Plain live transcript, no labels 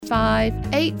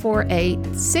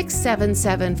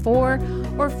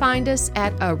715-848-6774 or find us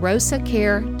at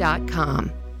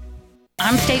arosacare.com.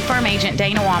 I'm State Farm Agent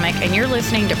Dana Womack, and you're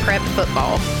listening to Prep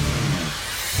Football.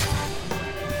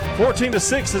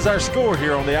 14-6 is our score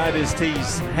here on the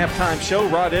IDST's halftime show.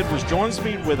 Rod Edwards joins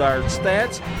me with our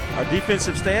stats, our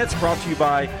defensive stats, brought to you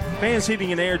by Fans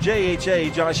Heating and Air,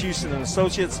 JHA, Josh Houston and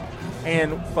Associates,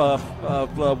 and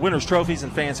Winners Trophies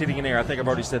and Fans Heating and Air. I think I've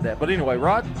already said that. But anyway,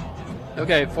 Rod?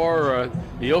 Okay, for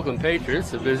the Oakland Patriots,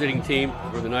 the visiting team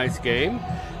for the night's game,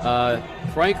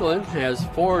 Franklin has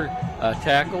 4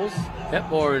 tackles,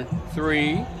 Hepburn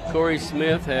 3, Corey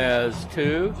Smith has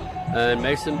 2, and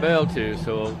Mason Bell 2.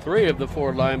 So 3 of the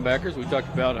 4 linebackers. We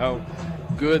talked about how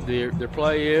good their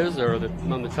play is, or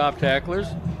on the top tacklers.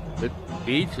 But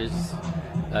each is,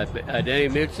 Danny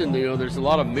mentioned, there's a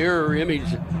lot of mirror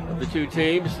image of the two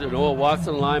teams. Noah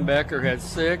Watson, linebacker, had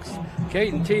 6.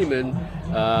 Caden Tiemann,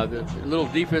 the little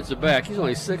defensive back, he's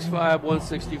only 6'5",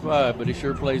 165, but he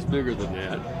sure plays bigger than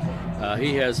that.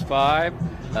 He has 5.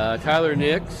 Tyler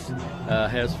Nix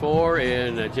has 4,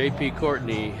 and J.P.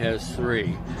 Courtney has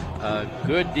 3.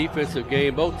 Good defensive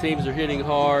game. Both teams are hitting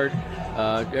hard.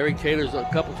 Eric Taylor's a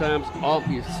couple times,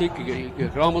 you see, he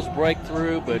could almost break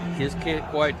through, but just can't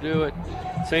quite do it.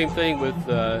 Same thing with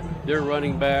their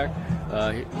running back.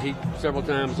 He several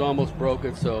times almost broke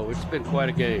it, so it's been quite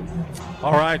a game.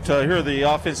 All right, here are the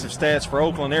offensive stats for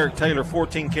Oakland. Eric Taylor,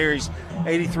 14 carries,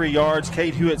 83 yards.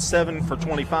 Cade Hewitt, 7 for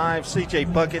 25. C.J.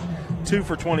 Puckett, 2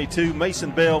 for 22.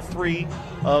 Mason Bell, 3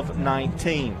 of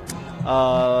 19.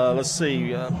 Let's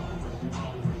see.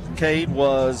 Cade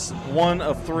was 1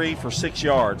 of 3 for 6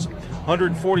 yards.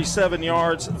 147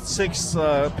 yards, 6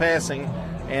 passing,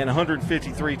 and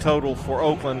 153 total for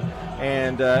Oakland.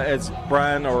 And as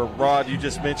Brian or Rod, you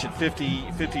just mentioned,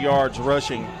 50 yards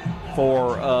rushing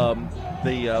for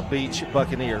the Beach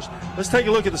Buccaneers. Let's take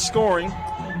a look at the scoring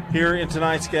here in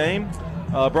tonight's game.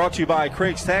 Brought to you by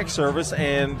Craig's Tax Service.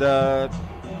 And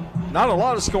not a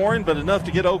lot of scoring, but enough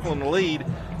to get Oakland the lead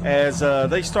as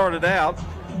they started out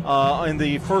in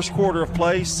the first quarter of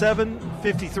play,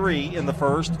 7:53 in the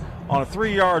first on a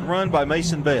 3-yard run by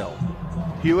Mason Bell.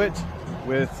 Hewitt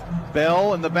with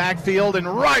Bell in the backfield and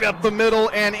right up the middle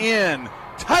and in.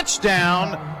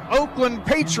 Touchdown, Oakland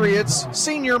Patriots.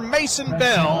 Senior Mason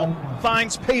Bell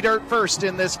finds pay dirt first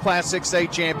in this Class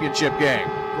 6A championship game.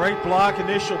 Great block,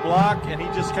 initial block, and he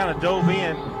just kind of dove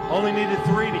in. Only needed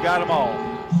 3 and he got them all.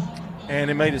 And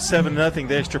it made it 7-0.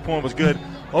 The extra point was good.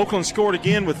 Oakland scored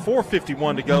again with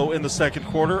 4:51 to go in the second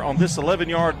quarter on this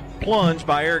 11-yard plunge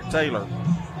by Eric Taylor.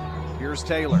 Here's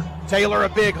Taylor. Taylor a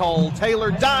big hole.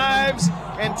 Taylor dives,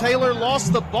 and Taylor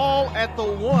lost the ball at the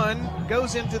 1,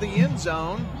 goes into the end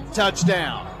zone.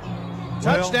 Touchdown.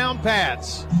 Touchdown,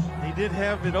 Pats. He did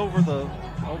have it over the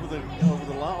goal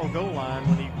line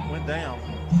when he went down.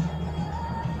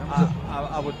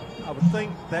 I would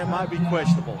think that might be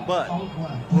questionable, but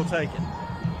we'll take it.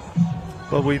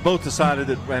 But we both decided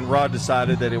that, and Rod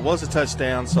decided that it was a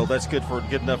touchdown, so that's good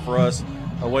enough for us.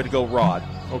 Way to go, Rod.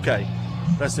 Okay.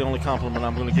 That's the only compliment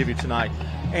I'm going to give you tonight.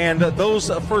 And those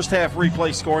first half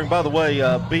replay scoring, by the way,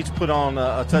 Beach put on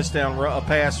a touchdown a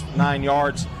pass, 9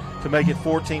 yards to make it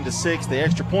 14-6. The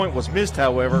extra point was missed,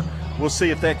 however. We'll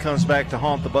see if that comes back to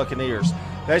haunt the Buccaneers.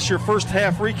 That's your first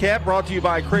half recap, brought to you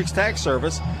by Craig's Tax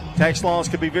Service. Tax laws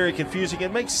can be very confusing.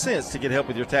 It makes sense to get help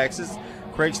with your taxes.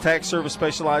 Craig's Tax Service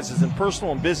specializes in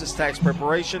personal and business tax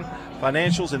preparation,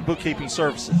 financials, and bookkeeping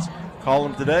services. Call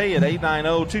them today at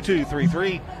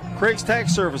 890-2233. Craig's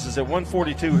Tax Services at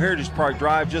 142 Heritage Park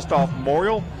Drive, just off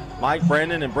Memorial. Mike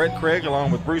Brandon and Brett Craig,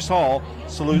 along with Bruce Hall,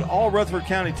 salute all Rutherford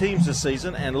County teams this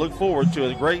season and look forward to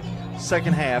a great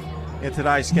second half in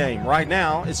tonight's game. Right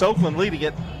now, it's Oakland leading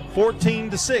it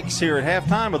 14-6 here at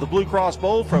halftime of the Blue Cross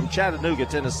Bowl from Chattanooga,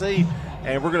 Tennessee.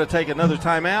 And we're going to take another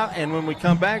timeout, and when we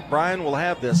come back, Brian will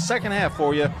have the second half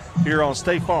for you here on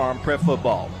State Farm Prep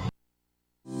Football.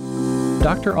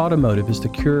 Dr. Automotive is the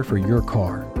cure for your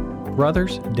car.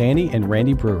 Brothers Danny and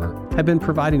Randy Brewer have been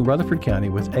providing Rutherford County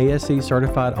with ASE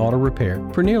certified auto repair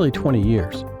for nearly 20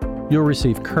 years. You'll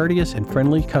receive courteous and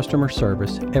friendly customer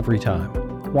service every time.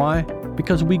 Why?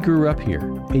 Because we grew up here,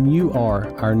 and you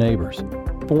are our neighbors.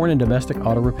 Foreign and domestic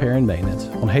auto repair and maintenance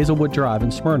on Hazelwood Drive in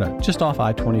Smyrna, just off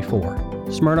I-24.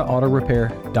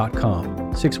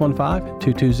 SmyrnaAutorepair.com,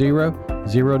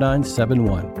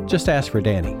 615-220-0971. Just ask for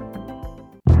Danny.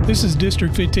 This is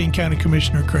District 15 County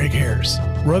Commissioner Craig Harris.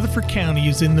 Rutherford County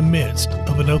is in the midst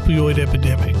of an opioid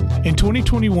epidemic. In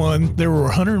 2021, there were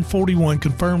 141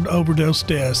 confirmed overdose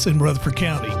deaths in Rutherford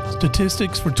County.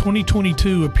 Statistics for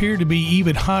 2022 appear to be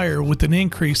even higher, with an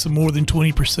increase of more than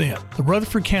 20%. The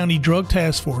Rutherford County Drug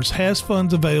Task Force has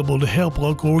funds available to help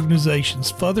local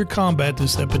organizations further combat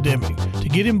this epidemic. To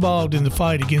get involved in the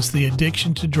fight against the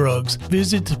addiction to drugs,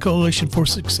 visit the Coalition for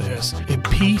Success at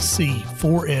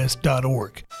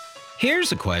pc4s.org.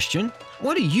 Here's a question.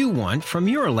 What do you want from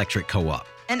your electric co-op?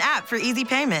 An app for easy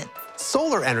payment.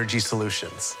 Solar energy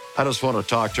solutions. I just want to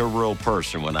talk to a real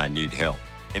person when I need help.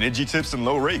 Energy tips and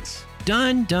low rates.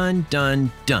 Done, done,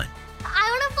 done, done. I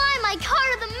want to fly my car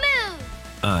to the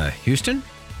moon. Houston,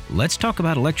 let's talk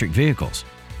about electric vehicles.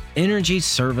 Energy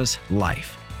Service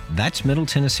Life. That's Middle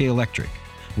Tennessee Electric.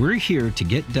 We're here to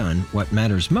get done what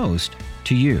matters most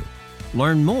to you.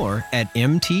 Learn more at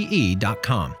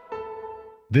mte.com.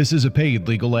 This is a paid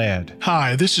legal ad.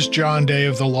 Hi, this is John Day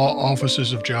of the Law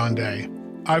Offices of John Day.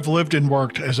 I've lived and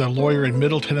worked as a lawyer in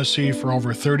Middle Tennessee for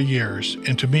over 30 years,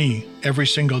 and to me, every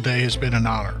single day has been an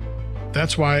honor.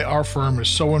 That's why our firm is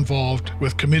so involved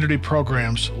with community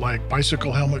programs like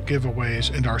bicycle helmet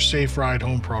giveaways and our Safe Ride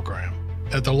Home program.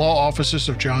 At the Law Offices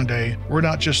of John Day, we're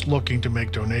not just looking to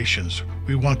make donations.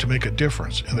 We want to make a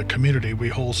difference in the community we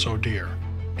hold so dear.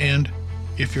 And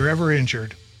if you're ever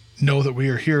injured, know that we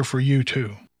are here for you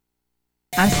too.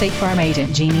 I'm State Farm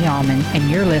Agent Jeannie Allman,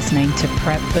 and you're listening to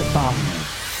Prep Football.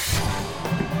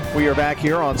 We are back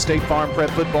here on State Farm Prep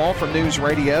Football from News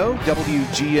Radio,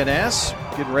 WGNS.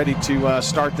 Getting ready to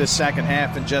start this second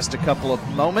half in just a couple of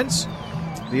moments.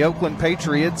 The Oakland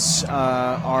Patriots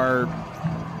are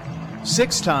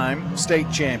six-time state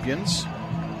champions.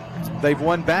 They've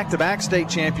won back-to-back state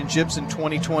championships in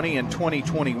 2020 and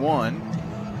 2021.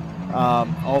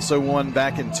 Also won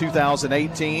back in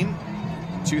 2018,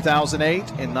 2008,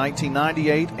 in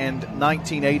 1998, and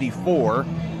 1984.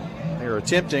 They're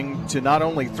attempting to not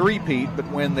only three-peat, but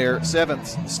win their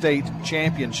seventh state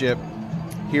championship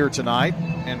here tonight.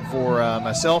 And for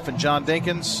myself and John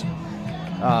Dinkins,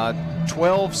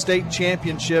 12 state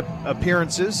championship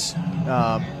appearances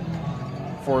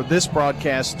for this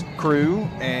broadcast crew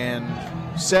and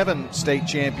 7 state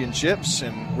championships,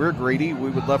 and we're greedy. We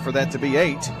would love for that to be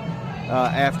 8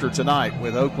 after tonight,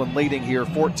 with Oakland leading here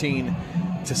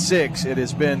 14-6. It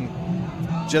has been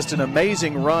just an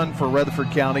amazing run for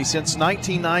Rutherford County since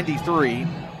 1993.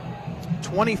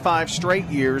 25 straight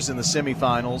years in the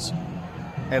semifinals,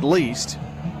 at least.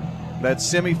 That's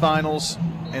semifinals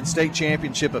and state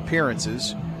championship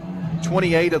appearances.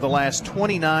 28 of the last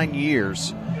 29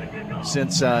 years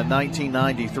since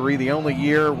 1993. The only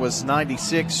year was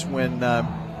 96, when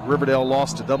Riverdale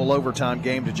lost a double overtime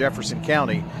game to Jefferson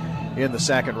County in the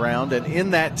second round. And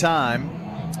in that time,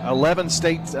 11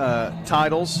 state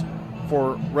titles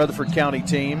for Rutherford County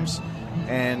teams,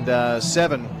 and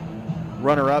 7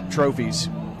 runner-up trophies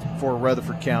for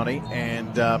Rutherford County.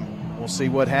 And we'll see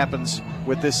what happens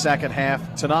with this second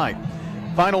half tonight.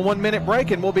 Final 1-minute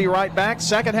break, and we'll be right back.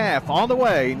 Second half on the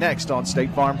way next on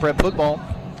State Farm Prep Football.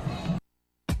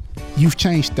 You've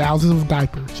changed thousands of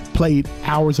diapers, played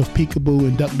hours of peekaboo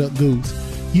and duck goose.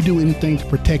 You do anything to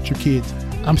protect your kids.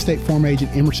 I'm State Farm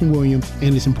Agent Emerson Williams,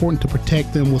 and it's important to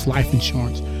protect them with life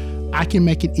insurance. I can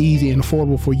make it easy and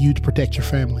affordable for you to protect your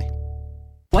family.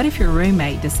 What if your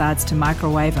roommate decides to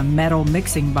microwave a metal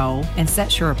mixing bowl and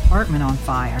sets your apartment on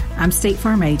fire? I'm State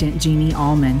Farm Agent Jeannie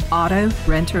Allman. Auto,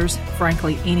 renters,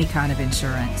 frankly, any kind of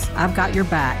insurance. I've got your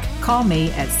back. Call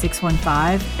me at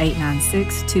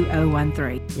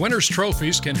 615-896-2013. Winners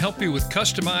Trophies can help you with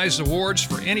customized awards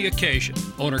for any occasion.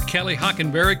 Owner Kelly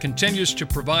Hockenberry continues to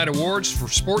provide awards for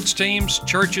sports teams,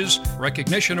 churches,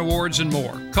 recognition awards, and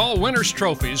more. Call Winners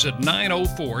Trophies at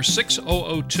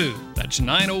 904-6002. That's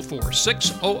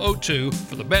 904-6002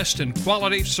 for the best in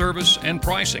quality, service, and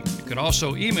pricing. You can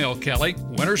also email Kelly,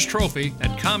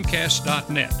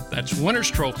 winnerstrophy@comcast.net. That's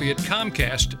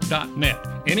winnerstrophy@comcast.net.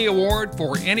 Any award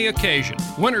for any occasion.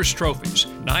 Winners Trophies,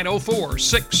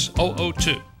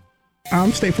 904-6002.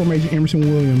 I'm State Farm Agent Emerson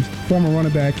Williams, former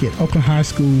running back at Oakland High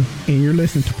School, and you're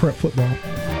listening to Prep Football.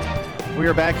 We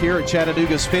are back here at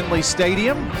Chattanooga's Finley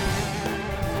Stadium.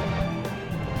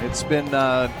 It's been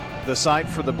the site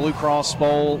for the Blue Cross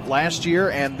Bowl last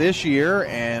year and this year,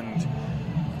 and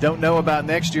don't know about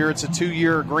next year. It's a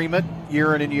 2-year agreement,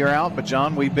 year in and year out. But,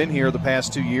 John, we've been here the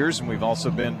past 2 years, and we've also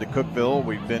been to Cookeville.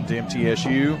 We've been to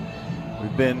MTSU.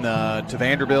 We've been to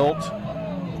Vanderbilt.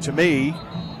 To me,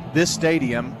 this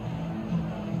stadium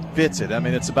fits it. I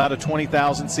mean, it's about a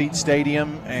 20,000-seat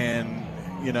stadium, and,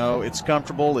 you know, it's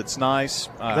comfortable. It's nice.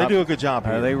 They do a good job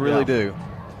here. They really do.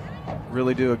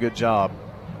 Really do a good job.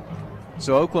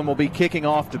 So Oakland will be kicking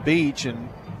off the beach, and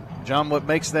John, what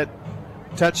makes that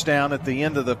touchdown at the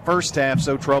end of the first half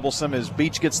so troublesome is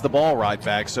Beach gets the ball right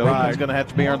back, so Oakland's going to have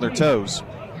to be on their toes.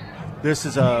 This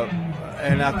is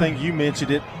and I think you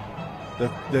mentioned it,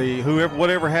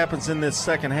 whatever happens in this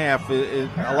second half, a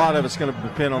lot of it's going to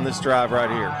depend on this drive right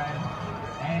here.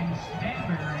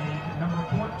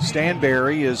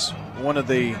 Stanberry is one of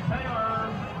the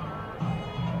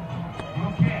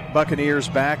Buccaneers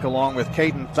back, along with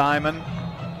Caden Thyman.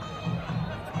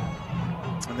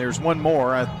 And there's one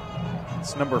more.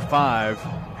 It's number 5,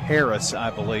 Harris, I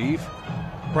believe.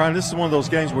 Brian, this is one of those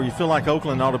games where you feel like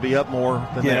Oakland ought to be up more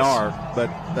than they are, but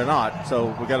they're not, so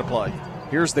we got to play.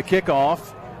 Here's the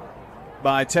kickoff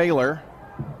by Taylor.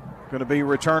 Going to be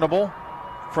returnable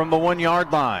from the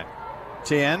 1-yard line.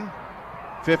 10,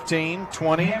 15,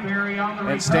 20,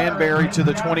 and Stanberry to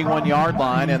the 21-yard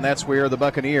line, and that's where the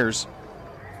Buccaneers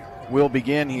will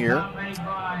begin here.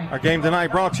 Our game tonight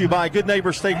brought to you by Good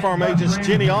Neighbor State Farm agents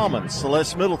Jenny Allman,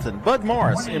 Celeste Middleton, Bud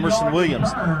Morris, Emerson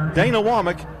Williams, Dana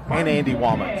Womack, and Andy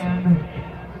Womack.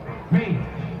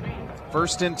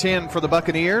 1st and 10 for the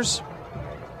Buccaneers.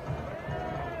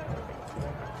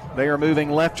 They are moving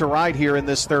left to right here in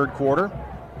this third quarter.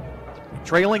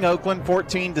 Trailing Oakland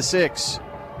 14-6.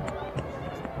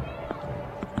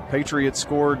 Patriots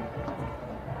scored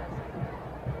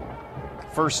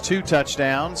first 2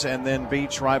 touchdowns, and then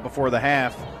Beach right before the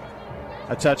half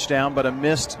a touchdown, but a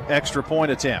missed extra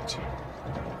point attempt.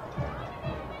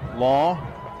 Law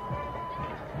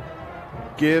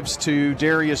gives to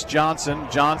Darius Johnson.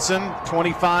 Johnson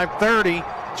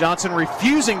 25-30. Johnson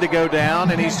refusing to go down,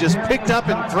 and he's just picked up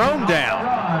and thrown down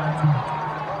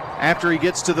after he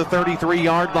gets to the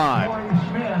 33-yard line.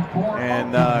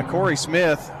 And Corey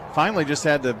Smith finally just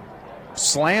had to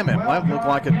slam him. That looked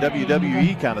like a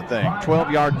WWE kind of thing.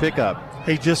 12-yard pickup.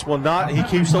 He just will not. He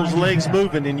keeps those legs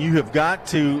moving, and you have got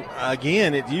to,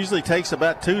 again, it usually takes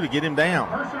about 2 to get him down.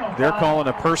 They're calling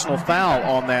a personal foul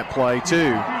on that play,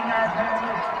 too.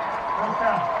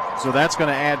 So that's going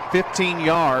to add 15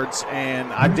 yards,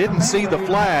 and I didn't see the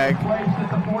flag,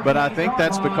 but I think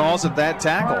that's because of that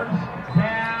tackle.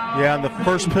 Yeah, and the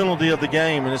first penalty of the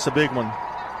game, and it's a big one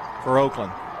for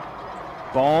Oakland.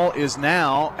 Ball is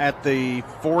now at the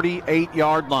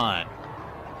 48-yard line.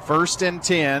 1st and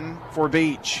 10 for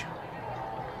Beach.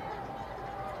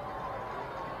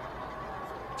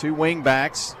 2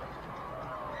 wingbacks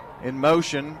in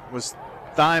motion was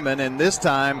Thyman, and this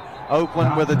time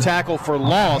Oakland with a tackle for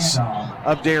loss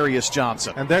of Darius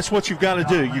Johnson. And that's what you've got to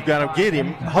do. You've got to get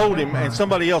him, hold him, and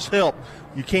somebody else help.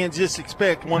 You can't just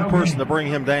expect one person to bring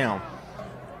him down.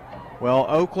 Well,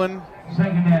 Oakland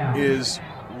is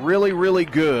really, really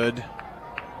good.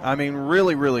 I mean,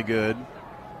 really, really good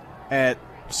at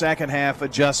second half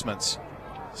adjustments.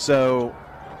 So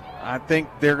I think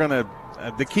they're going to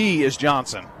the key is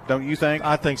Johnson, don't you think?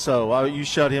 I think so. You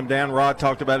shut him down. Rod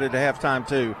talked about it at halftime,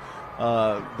 too.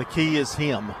 The key is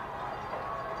him.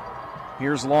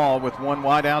 Here's Law with one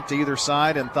wide out to either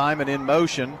side and Thyman in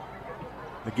motion.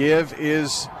 The give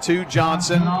is to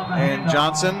Johnson, and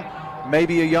Johnson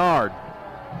maybe a yard.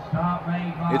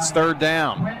 It's 3rd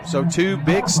down. So 2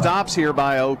 big stops here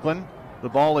by Oakland. The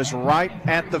ball is right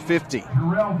at the 50.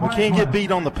 We can't get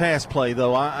beat on the pass play,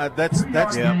 though. That's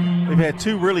yeah. They've had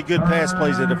 2 really good pass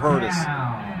plays that have hurt us.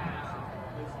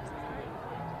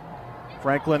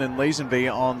 Franklin and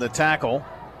Lazenby on the tackle.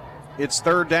 It's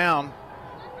 3rd down.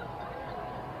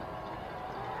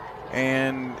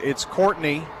 And it's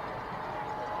Courtney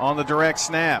on the direct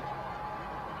snap.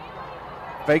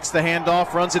 Fakes the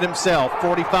handoff, runs it himself.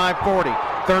 45-40,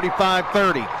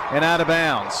 35-30, and out of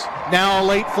bounds. Now a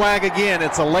late flag again.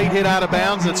 It's a late hit out of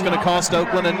bounds. It's going to cost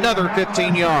Oakland another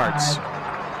 15 yards.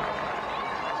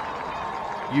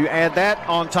 You add that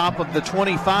on top of the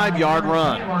 25-yard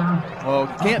run. Well,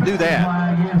 you can't do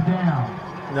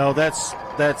that. No, that's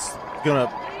going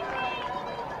to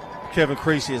 – Kevin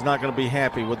Creasy is not going to be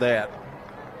happy with that.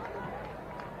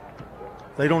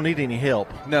 They don't need any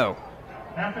help. No.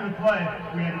 After the play,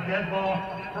 we had a dead ball,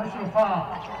 personal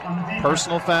foul on the defense.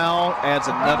 Personal foul adds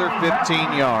another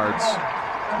 15 yards.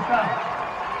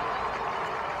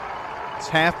 It's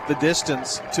half the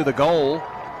distance to the goal.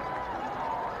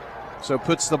 So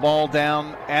puts the ball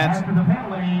down at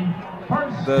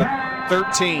the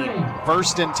 13.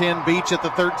 1st and 10, Beach at the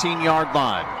 13-yard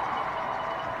line.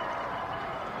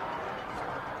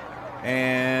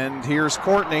 And here's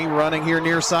Courtney running here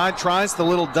near side. Tries the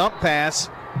little dump pass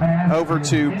over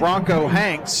to Bronco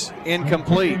Hanks.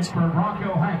 Incomplete.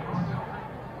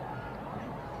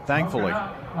 Thankfully.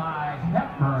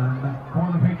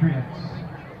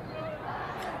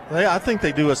 I think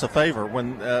they do us a favor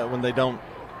when they don't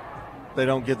they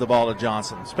don't give the ball to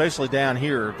Johnson, especially down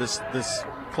here this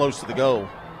close to the goal.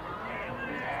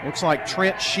 Looks like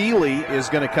Trent Sheely is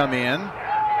going to come in.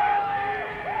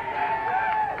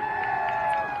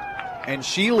 And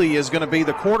Sheely is going to be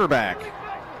the quarterback.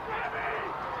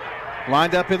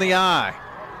 Lined up in the I.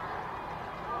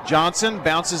 Johnson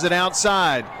bounces it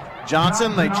outside.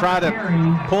 Johnson, they try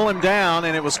to pull him down,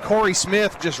 and it was Corey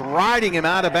Smith just riding him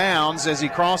out of bounds as he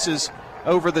crosses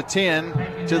over the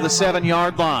 10 to the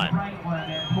 7-yard line.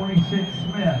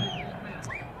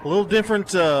 A little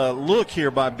different look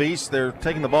here by Beach. They're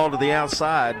taking the ball to the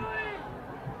outside.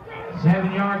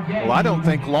 Well, I don't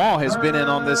think Law has been in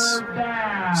on this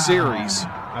series.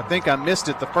 I think I missed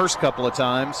it the first couple of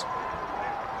times.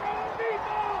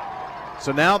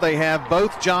 So now they have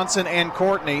both Johnson and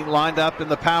Courtney lined up in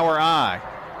the power I.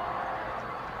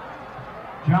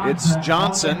 It's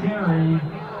Johnson.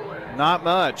 Not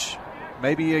much.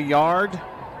 Maybe a yard.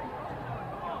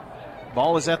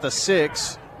 Ball is at the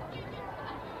 6.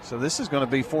 So this is going to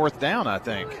be 4th down, I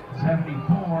think.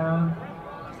 74.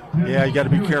 Yeah, you got to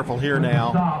be careful here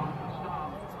now.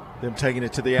 Them taking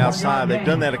it to the outside. They've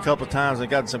done that a couple of times and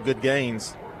gotten some good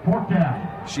gains.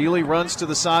 Sheely runs to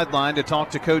the sideline to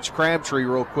talk to Coach Crabtree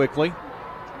real quickly.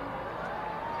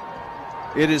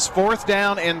 It is 4th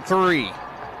down and 3.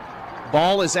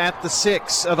 Ball is at the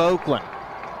 6 of Oakland.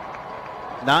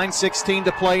 9:16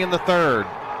 to play in the 3rd.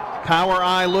 Power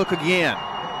I look again.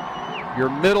 Your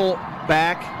middle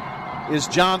back is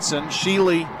Johnson.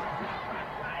 Sheely.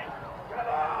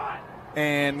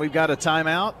 And we've got a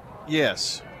timeout.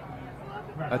 Yes.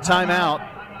 A timeout.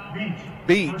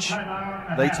 Beach.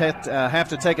 They have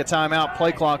to take a timeout.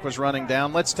 Play clock was running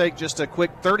down. Let's take just a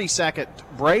quick 30-second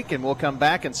break, and we'll come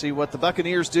back and see what the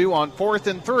Buccaneers do on 4th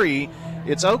and 3.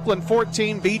 It's Oakland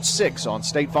 14, Beach 6 on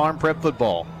State Farm Prep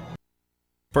Football.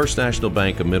 First National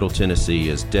Bank of Middle Tennessee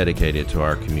is dedicated to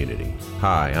our community.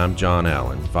 Hi, I'm John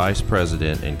Allen, Vice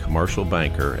President and Commercial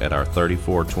Banker at our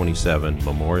 3427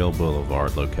 Memorial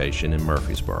Boulevard location in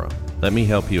Murfreesboro. Let me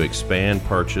help you expand,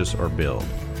 purchase, or build.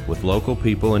 With local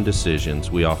people and decisions,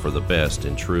 we offer the best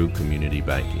in true community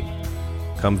banking.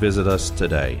 Come visit us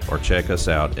today or check us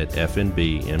out at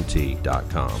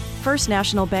fnbmt.com. First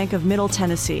National Bank of Middle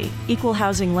Tennessee, Equal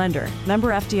Housing Lender, member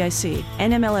FDIC,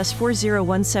 NMLS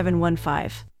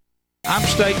 401715. I'm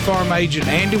State Farm Agent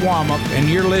Andy Womack, and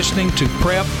you're listening to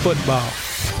Prep Football.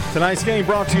 Tonight's game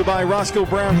brought to you by Roscoe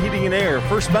Brown Heating and Air,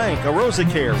 First Bank, Arosa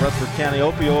Care, Rutherford County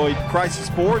Opioid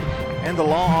Crisis Board, and the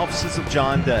law offices of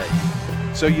John Day.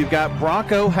 So you've got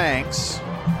Bronco Hanks,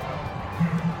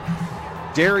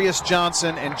 Darius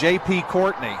Johnson, and J.P.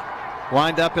 Courtney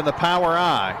lined up in the power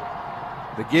I.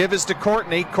 The give is to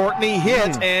Courtney. Courtney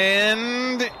hit,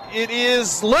 and it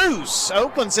is loose.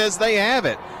 Oakland says they have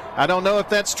it. I don't know if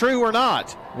that's true or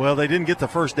not. Well, they didn't get the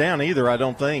first down either, I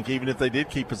don't think, even if they did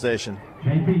keep possession.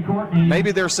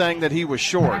 Maybe they're saying that he was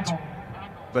short,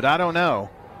 but I don't know.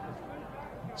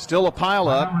 Still a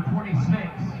pile-up.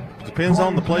 Depends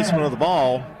on the placement of the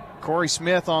ball. Corey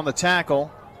Smith on the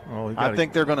tackle. Oh, I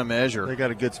think they're going to measure. They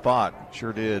got a good spot.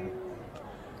 Sure did.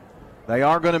 They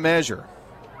are going to measure.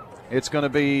 It's going to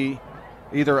be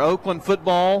either Oakland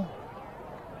football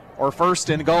or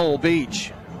 1st and goal,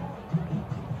 Beach.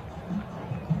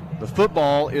 The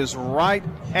football is right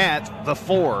at the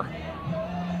 4.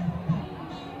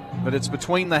 But it's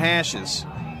between the hashes.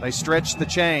 They stretch the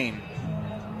chain.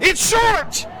 It's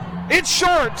short! It's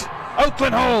short!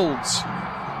 Oakland holds.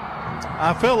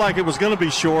 I felt like it was going to be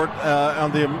short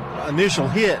on the initial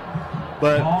hit,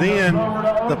 but then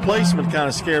the placement kind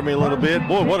of scared me a little bit.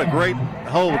 Boy, what a great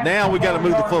hold. Now we got to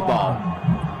move the football.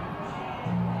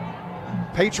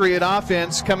 Patriot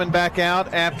offense coming back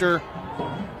out after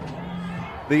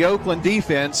the Oakland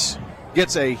defense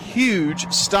gets a huge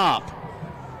stop.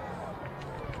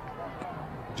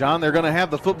 John, they're going to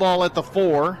have the football at the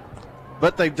 4.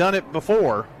 But they've done it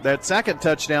before. That second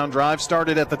touchdown drive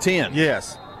started at the 10.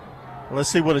 Yes. Well, let's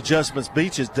see what adjustments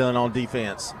Beach has done on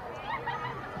defense.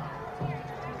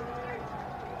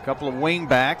 A couple of wing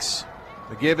backs.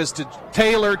 The give is to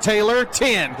Taylor. Taylor,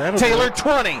 10. Taylor,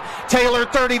 20. Taylor,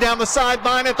 30 down the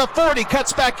sideline at the 40.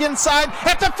 Cuts back inside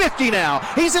at the 50 now.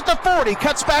 He's at the 40.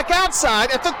 Cuts back outside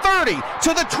at the 30.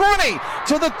 To the 20.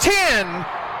 To the 10.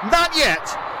 Not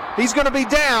yet. He's going to be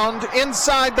downed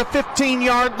inside the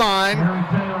 15-yard line.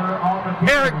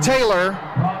 Eric Taylor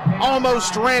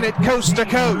almost ran it coast to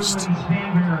coast.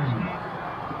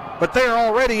 But they're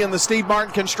already in the Steve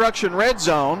Martin Construction red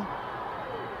zone.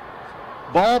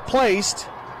 Ball placed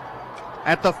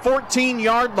at the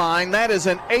 14-yard line. That is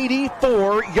an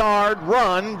 84-yard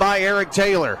run by Eric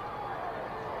Taylor.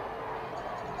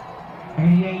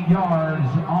 88 yards.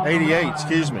 88,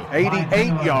 excuse me.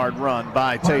 88-yard run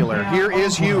by Taylor. Here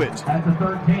is Hewitt. At the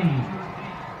 13.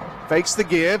 Fakes the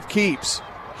give, keeps.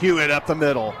 Hewitt up the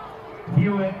middle.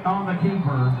 Hewitt on the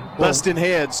keeper. Busting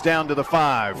heads down to the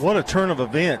 5. What a turn of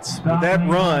events with that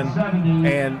run.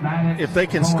 And if they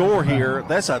can score here,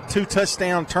 that's a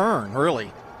 2-touchdown turn,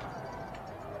 really.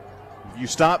 You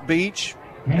stop Beach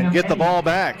and get the ball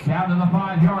back. Down to the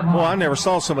 5-yard line. Well, I never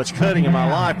saw so much cutting in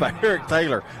my life by Eric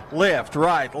Taylor. Left,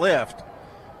 right, left.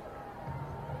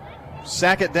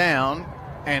 Sack it down,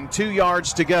 and 2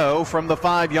 yards to go from the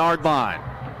 5-yard line.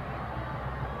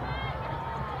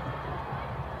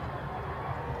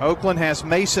 Oakland has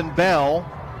Mason Bell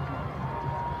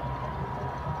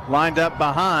lined up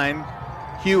behind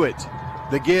Hewitt.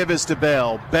 The give is to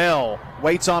Bell. Bell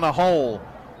waits on a hole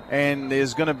and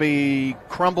is going to be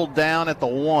crumbled down at the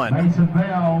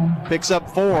 1. Picks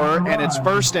up 4, and it's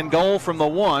 1st and goal from the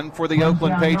 1 for the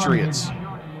Oakland Patriots.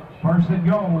 1st and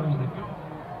goal.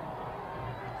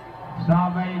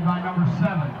 Stop made by number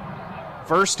 7.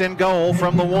 1st and goal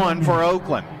from the 1 for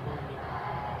Oakland.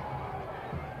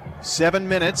 7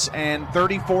 minutes and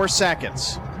 34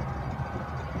 seconds.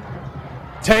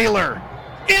 Taylor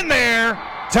in there.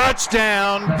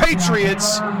 Touchdown,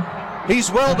 Patriots.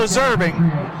 He's well deserving.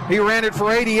 He ran it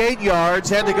for 88 yards,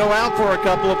 had to go out for a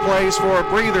couple of plays for a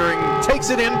breather, and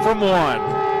takes it in from 1.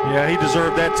 Yeah, he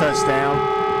deserved that touchdown.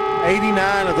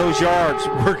 89 of those yards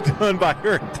were done by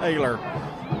Eric Taylor.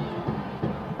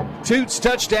 Toots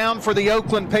touchdown for the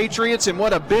Oakland Patriots, and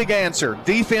what a big answer.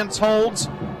 Defense holds.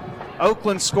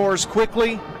 Oakland scores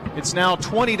quickly. It's now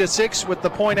 20-6 with the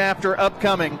point after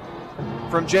upcoming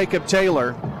from Jacob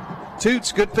Taylor.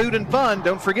 Toots, good food and fun.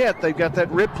 Don't forget, they've got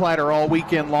that rib platter all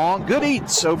weekend long. Good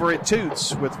eats over at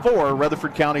Toots with 4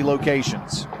 Rutherford County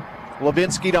locations.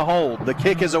 Levinsky to hold. The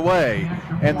kick is away,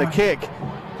 and the kick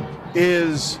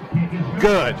is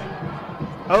good.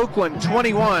 Oakland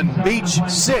 21, Beach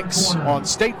 6 on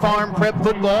State Farm Prep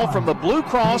Football from the Blue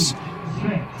Cross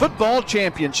Football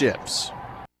Championships.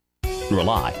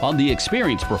 Rely on the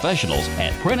experienced professionals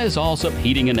at Prentice Allsup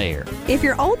Heating and Air. If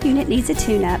your old unit needs a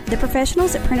tune-up, the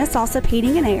professionals at Prentice Allsup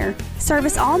Heating and Air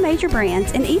service all major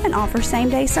brands and even offer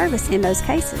same-day service in most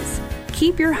cases.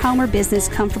 Keep your home or business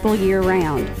comfortable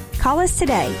year-round. Call us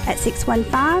today at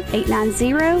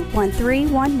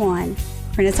 615-890-1311.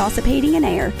 Prentice Allsup Heating and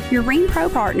Air, your Ring Pro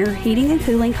partner heating and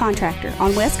cooling contractor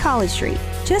on West College Street,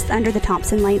 just under the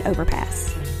Thompson Lane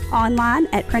overpass. Online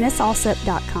at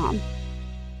PrenticeAllsup.com.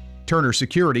 Turner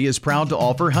Security is proud to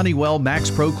offer Honeywell Max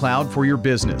Pro Cloud for your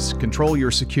business. Control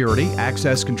your security,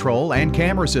 access control, and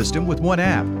camera system with one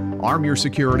app. Arm your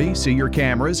security, see your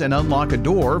cameras, and unlock a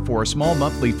door for a small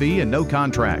monthly fee and no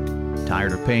contract.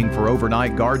 Tired of paying for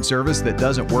overnight guard service that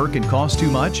doesn't work and costs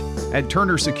too much? At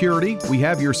Turner Security, we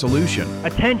have your solution.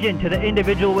 Attention to the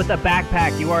individual with a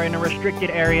backpack. You are in a restricted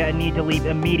area and need to leave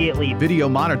immediately. Video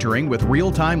monitoring with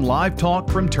real-time live talk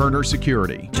from Turner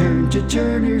Security. Turn to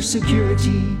Turner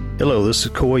Security. Hello, this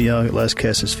is Coy Young at Las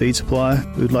Casas Feed Supply.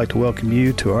 We'd like to welcome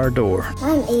you to our door.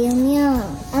 I'm Ian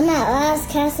Young. I'm at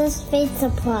Las Casas Feed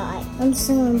Supply. I'm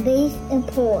selling beef and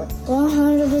pork,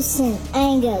 100%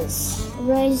 Angus,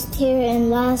 raised here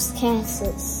in Las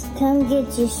Casas. Come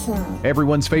get you some.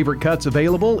 Everyone's favorite cuts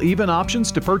available, even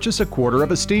options to purchase a quarter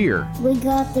of a steer. We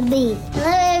got the beef.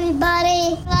 Hello,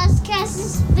 everybody. Las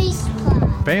Casas Feed Supply.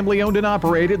 Family owned and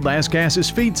operated, Las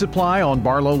Casas Feed Supply on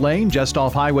Barlow Lane, just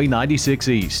off Highway 96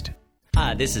 East.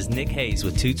 Hi, this is Nick Hayes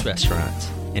with Toots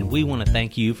Restaurants, and we want to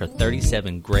thank you for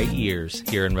 37 great years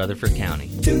here in Rutherford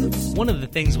County. Toots. One of the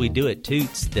things we do at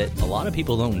Toots that a lot of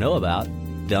people don't know about,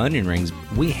 the onion rings,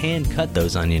 we hand cut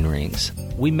those onion rings.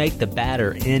 We make the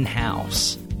batter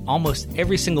in-house. Almost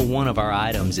every single one of our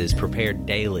items is prepared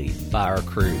daily by our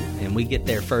crew, and we get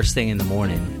there first thing in the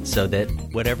morning so that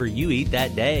whatever you eat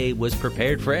that day was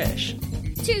prepared fresh.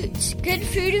 Toots, good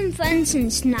food and fun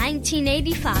since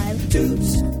 1985.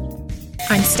 Toots.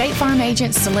 I'm State Farm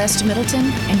Agent Celeste Middleton,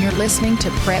 and you're listening to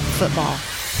Prep Football.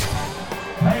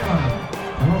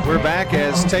 We're back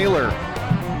as Taylor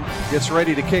gets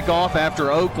ready to kick off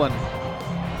after Oakland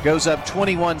goes up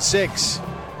 21-6.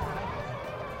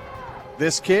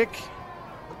 This kick,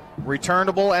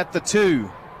 returnable at the 2.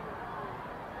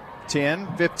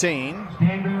 10, 15.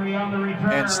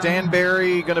 And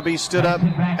Stanberry going to be stood up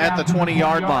at the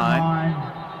 20-yard line.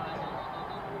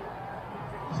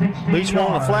 Leach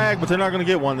wanted a flag, but they're not going to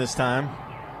get one this time.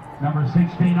 Number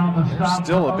 16 on the stop.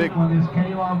 Still a big one is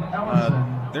Caleb Ellison.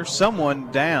 There's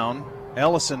someone down.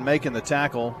 Ellison making the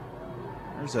tackle.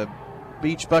 There's a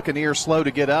Beach Buccaneer slow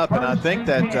to get up, and I think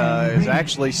that is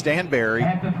actually Stanberry.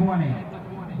 At the 20.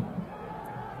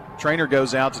 Trainer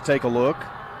goes out to take a look.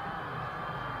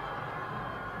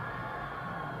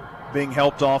 being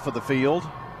helped off of the field.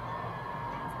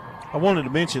 I wanted to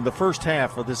mention the first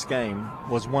half of this game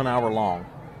was 1 hour long.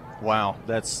 Wow.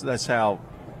 That's how,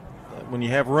 when you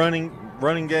have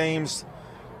running games,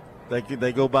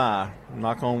 they go by,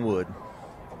 knock on wood.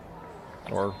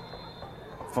 Or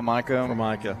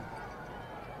Formica.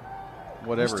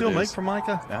 Whatever still it make is.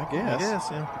 Formica? I guess,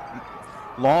 yeah.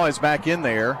 Law is back in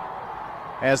there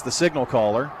as the signal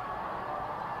caller.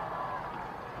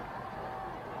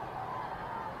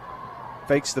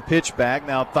 Fakes the pitch back.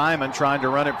 Now Thyman trying to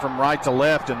run it from right to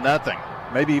left and nothing.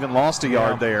 Maybe even lost a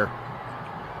yard there.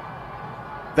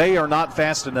 They are not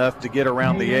fast enough to get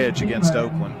around the edge against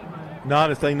Oakland.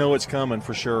 Not if they know it's coming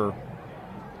for sure.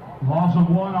 Loss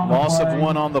of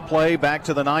one on the play, back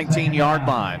to the 19-yard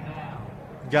line.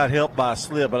 Got helped by a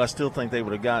slip, but I still think they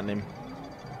would have gotten him.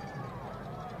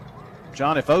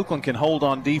 John, if Oakland can hold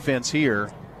on defense here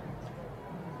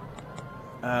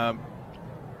and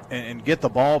get the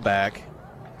ball back,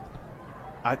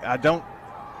 I don't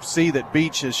see that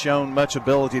Beach has shown much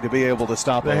ability to be able to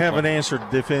stop They Oakland. haven't answered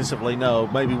defensively, no,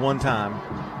 maybe one time.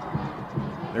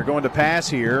 They're going to pass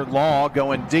here. Law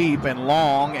going deep and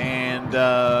long and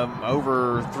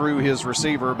overthrew his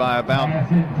receiver by about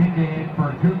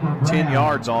 10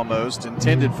 yards almost,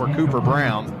 intended for Cooper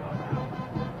Brown.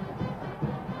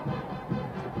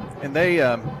 And they,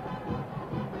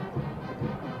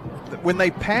 when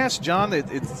they pass, John,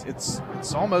 it's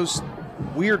almost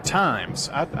weird times.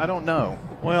 I don't know.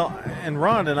 Well, and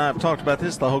Ron and I have talked about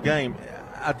this the whole game.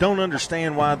 I don't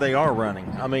understand why they are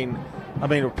running. I mean,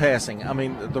 passing. I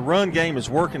mean, the run game is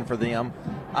working for them.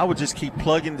 I would just keep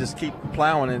plugging, just keep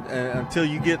plowing it until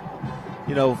you get,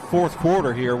 fourth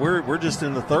quarter here. We're just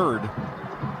in the third.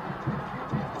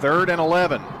 3rd and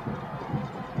 11.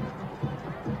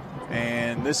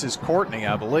 And this is Courtney,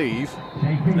 I believe.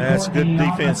 That's good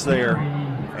defense there.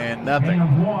 And nothing.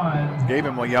 Gave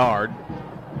him a yard.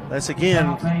 That's,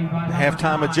 again,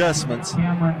 halftime adjustments.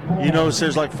 You notice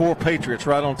there's like 4 Patriots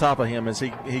right on top of him as he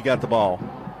got the ball.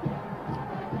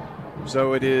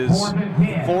 So it is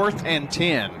 4th and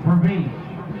 10.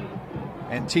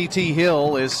 And T.T.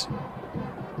 Hill is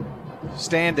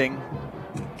standing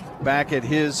back at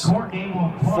his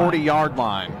 40-yard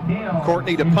line.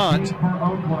 Courtney to punt,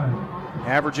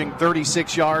 averaging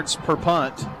 36 yards per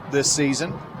punt this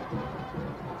season.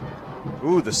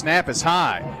 Ooh, the snap is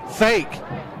high. Fake.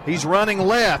 He's running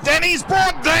left, and he's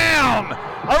brought down.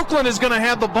 Oakland is going to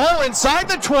have the ball inside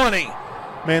the 20.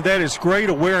 Man, that is great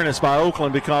awareness by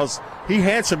Oakland because he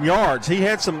had some yards. He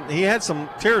had some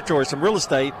territory, some real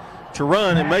estate to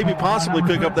run and maybe possibly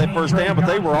pick up that first down, but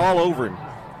they were all over him.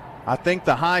 I think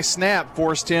the high snap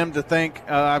forced him to think,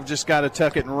 I've just got to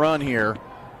tuck it and run here.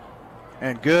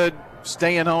 And good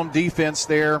staying on defense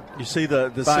there. You see the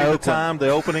time, the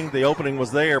opening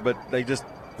was there, but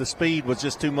the speed was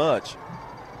just too much.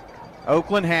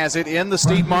 Oakland has it in the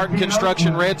Steve Martin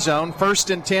Construction red zone. 1st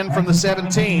and 10 from the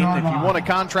 17. If you want a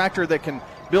contractor that can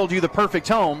build you the perfect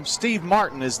home, Steve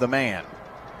Martin is the man.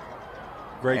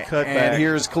 Great cutback. And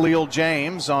here's Khalil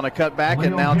James on a cutback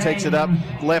and now takes it up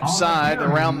left side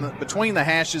around between the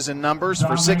hashes and numbers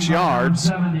for 6 yards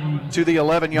to the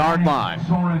 11-yard line.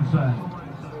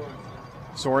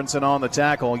 Sorensen on the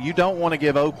tackle. You don't want to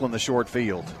give Oakland the short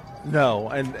field. No,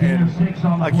 and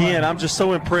again, I'm just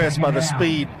so impressed by the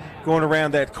speed going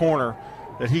around that corner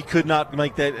that he could not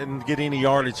make that and get any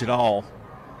yardage at all.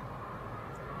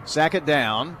 Sack it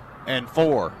down and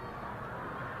 4.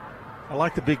 I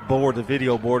like the big board, the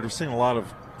video board. We've seen a lot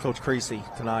of Coach Creasy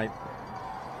tonight.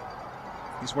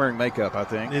 He's wearing makeup, I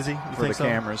think. Is he? For the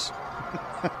cameras.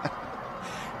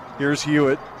 Here's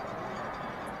Hewitt.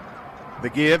 The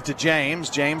give to James.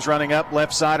 James running up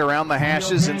left side around the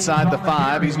hashes inside the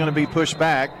 5. He's going to be pushed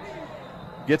back.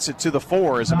 Gets it to the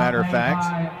 4, as a matter of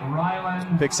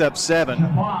fact. Picks up 7.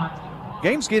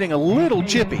 Game's getting a little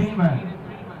chippy.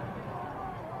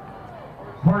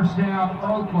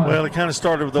 Well, it kind of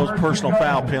started with those personal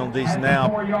foul penalties. Now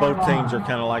both teams are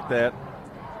kind of like that.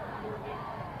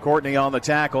 Courtney on the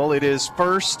tackle. It is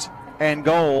 1st and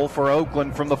goal for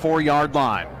Oakland from the 4-yard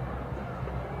line.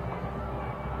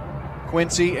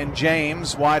 Quincy and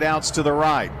James wide outs to the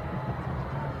right.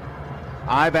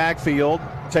 I backfield.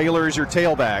 Taylor is your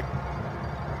tailback.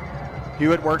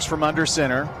 Hewitt works from under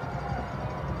center.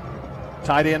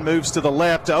 Tight end moves to the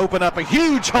left to open up a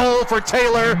huge hole for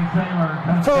Taylor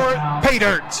for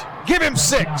Paydirt. Give him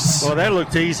 6. Well, that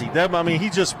looked easy. He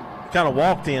just kind of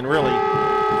walked in, really.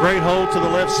 Great hole to the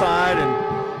left side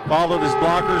and followed his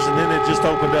blockers, and then it just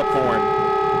opened up for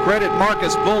him. Credit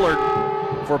Marcus Bullard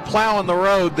for plowing the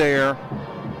road there.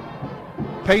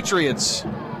 Patriots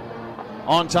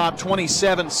on top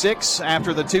 27-6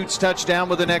 after the Toots touchdown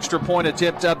with an extra point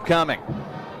attempt upcoming.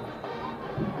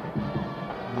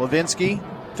 Levinsky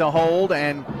to hold,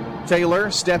 and Taylor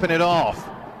stepping it off.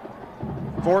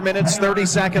 4 minutes, 30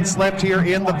 seconds left here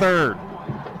in the third.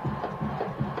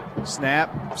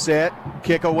 Snap, set,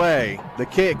 kick away. The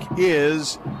kick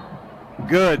is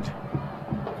good.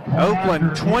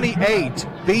 Oakland 28,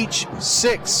 Beach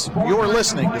 6. You're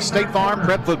listening to State Farm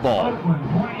Prep Football.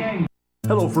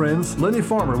 Hello friends, Lenny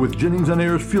Farmer with Jennings &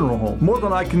 Ayers Funeral Home. More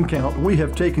than I can count, we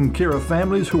have taken care of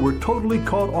families who were totally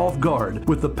caught off guard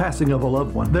with the passing of a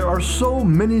loved one. There are so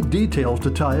many details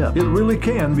to tie up. It really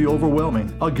can be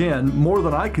overwhelming. Again, more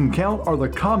than I can count are the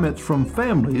comments from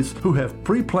families who have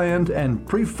pre-planned and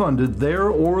pre-funded their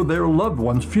or their loved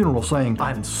one's funeral, saying,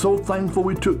 "I'm so thankful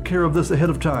we took care of this ahead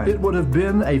of time. It would have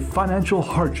been a financial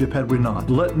hardship had we not.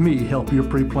 Let me help you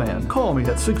pre-plan. Call me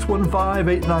at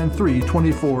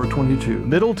 615-893-2422.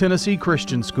 Middle Tennessee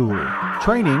Christian School.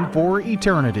 Training for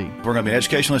eternity. We're going to be an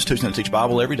educational institution that teach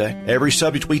Bible every day. Every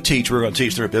subject we teach, we're going to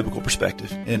teach through a biblical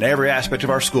perspective. In every aspect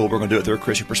of our school, we're going to do it through a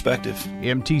Christian perspective.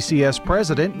 MTCS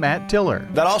President Matt Tiller.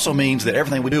 That also means that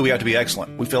everything we do, we have to be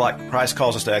excellent. We feel like Christ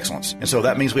calls us to excellence. And so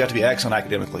that means we have to be excellent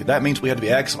academically. That means we have to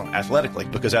be excellent athletically,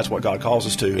 because that's what God calls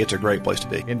us to. It's a great place to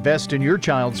be. Invest in your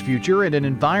child's future in an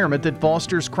environment that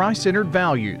fosters Christ-centered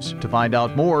values. To find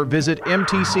out more, visit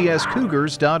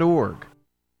mtcscougars.org.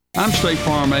 I'm State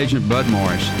Farm Agent Bud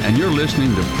Morris, and you're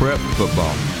listening to Prep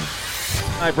Football.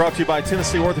 Hi, brought to you by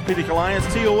Tennessee Orthopedic Alliance,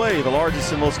 TOA, the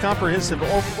largest and most comprehensive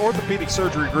orthopedic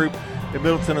surgery group in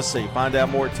Middle Tennessee. Find out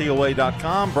more at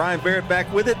TOA.com. Brian Barrett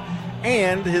back with it,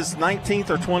 and his 19th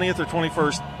or 20th or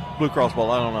 21st Blue Cross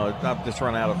Bowl. I don't know. I've just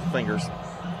run out of fingers.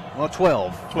 Well,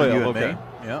 12. 12, okay.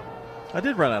 Yep. I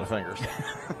did run out of fingers.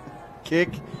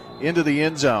 Kick into the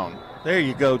end zone. There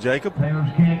you go, Jacob.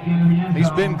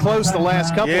 He's been close the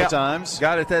last couple of times.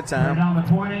 Got it that time.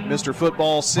 Mr.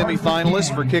 Football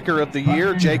semifinalist for Kicker of the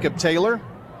Year, Jacob Taylor.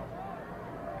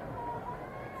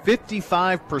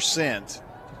 55%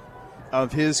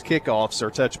 of his kickoffs are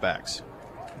touchbacks.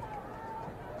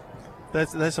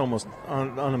 That's almost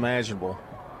unimaginable.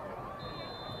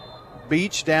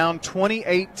 Beach down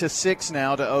 28-6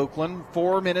 now to Oakland.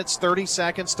 4 minutes, 30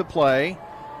 seconds to play.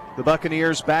 The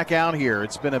Buccaneers back out here.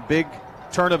 It's been a big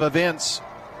turn of events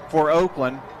for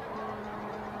Oakland.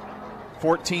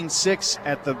 14-6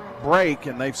 at the break,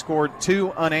 and they've scored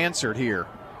 2 unanswered here.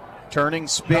 Turning,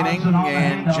 spinning,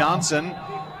 and Johnson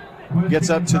gets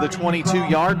up to the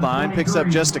 22-yard line, picks up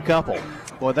just a couple.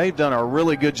 Boy, they've done a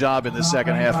really good job in the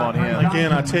second half on him.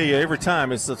 Again, I tell you, every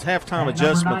time it's the halftime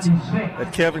adjustments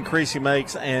that Kevin Creasy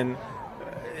makes, and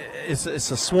it's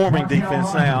a swarming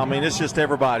defense now. I mean, it's just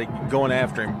everybody going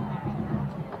after him.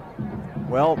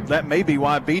 Well, that may be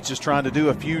why Beach is trying to do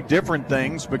a few different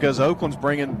things, because Oakland's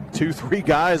bringing 2-3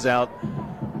 guys out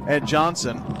at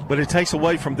Johnson. But it takes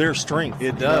away from their strength.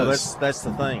 It does. You know, that's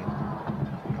the thing.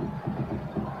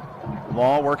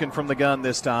 Law working from the gun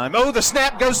this time. Oh, the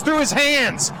snap goes through his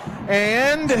hands.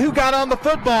 And who got on the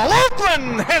football?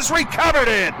 Oakland has recovered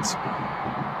it.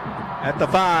 At the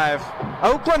 5.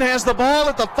 Oakland has the ball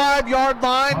at the 5-yard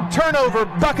line. Turnover,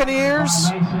 Buccaneers.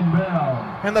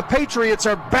 And the Patriots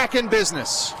are back in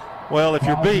business. Well, if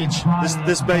you're Beach,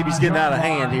 this baby's getting out of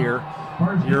hand here.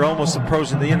 You're almost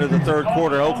approaching the end of the third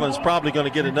quarter. Oakland's probably going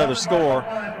to get another score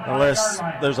unless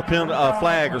there's a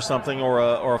flag or something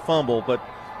or a fumble. But,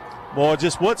 boy,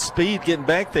 just what speed getting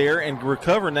back there and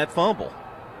recovering that fumble.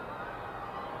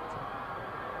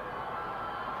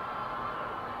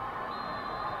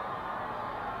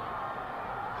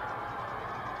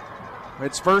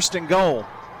 It's 1st and goal.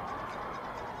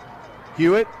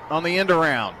 Hewitt on the end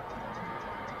around.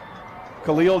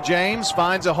 Khalil James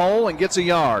finds a hole and gets a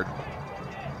yard.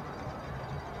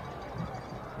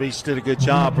 Beach did a good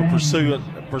job of pursuing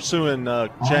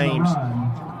James.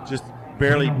 Just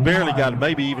barely got it.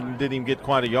 Maybe even didn't even get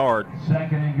quite a yard.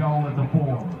 2nd and goal at the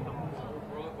 4.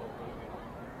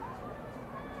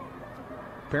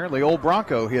 Apparently old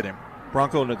Bronco hit him.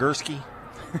 Bronco Nagurski.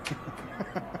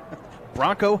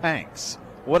 Bronco Hanks.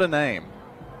 What a name.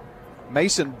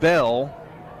 Mason Bell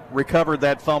recovered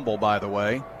that fumble, by the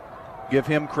way. Give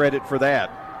him credit for that.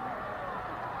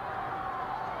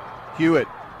 Hewitt.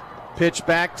 Pitch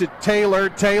back to Taylor.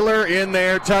 Taylor in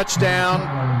there. Touchdown.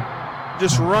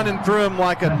 Just running through him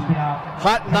like a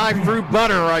hot knife through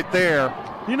butter right there.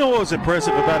 You know what was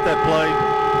impressive about that play?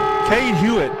 Cade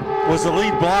Hewitt was the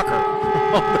lead blocker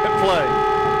on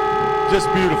that play. Just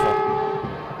beautiful.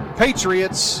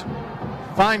 Patriots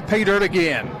find pay dirt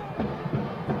again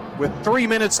with 3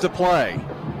 minutes to play.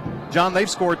 John, they've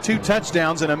scored 2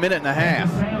 touchdowns in a minute and a half.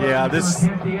 Yeah, this,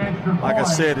 like I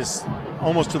said, is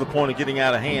almost to the point of getting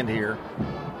out of hand here.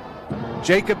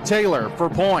 Jacob Taylor for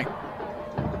point.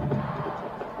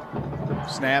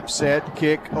 Snap, set,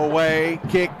 kick away.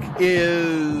 Kick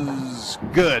is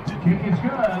good.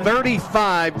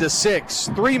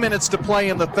 35-6. 3 minutes to play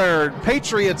in the third.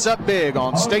 Patriots up big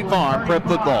on State Farm Prep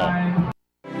Football.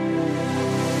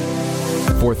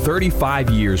 For 35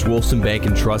 years, Wilson Bank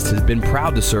 & Trust has been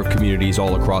proud to serve communities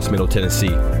all across Middle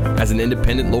Tennessee. As an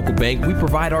independent local bank, we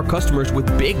provide our customers with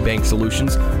big bank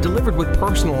solutions delivered with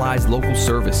personalized local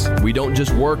service. We don't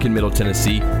just work in Middle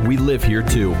Tennessee, we live here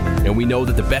too. And we know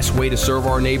that the best way to serve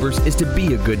our neighbors is to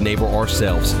be a good neighbor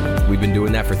ourselves. We've been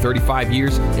doing that for 35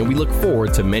 years, and we look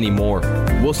forward to many more.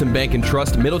 Wilson Bank &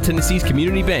 Trust, Middle Tennessee's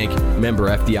community bank, member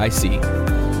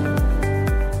FDIC.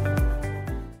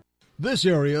 This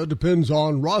area depends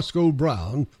on Roscoe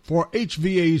Brown for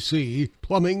HVAC,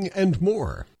 plumbing, and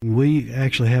more. We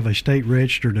actually have a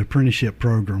state-registered apprenticeship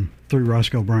program through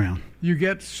Roscoe Brown. You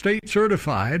get state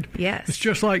certified. Yes. It's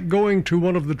just like going to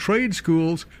one of the trade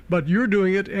schools, but you're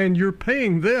doing it and you're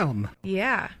paying them.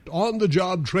 Yeah.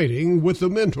 On-the-job training with the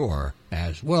mentor,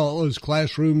 as well as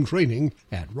classroom training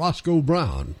at Roscoe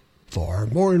Brown. For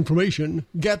more information,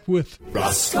 get with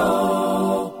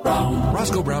Roscoe Brown.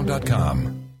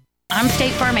 RoscoeBrown.com. I'm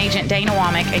State Farm Agent Dana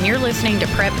Womack, and you're listening to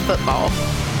Prep Football.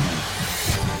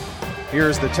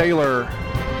 Here's the Taylor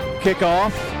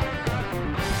kickoff.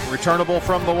 Returnable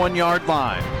from the 1-yard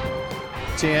line.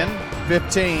 10,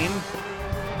 15,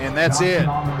 and that's it.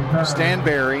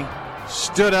 Stanberry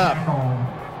stood up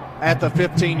at the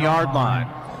 15-yard line.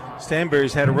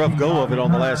 Stanberry's had a rough go of it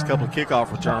on the last couple of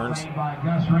kickoff returns.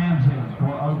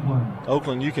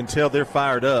 Oakland, you can tell they're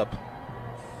fired up.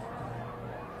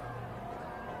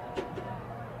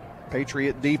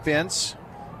 Patriot defense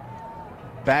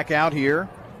back out here.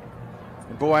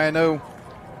 And boy, I know,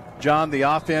 John, the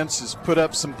offense has put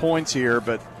up some points here,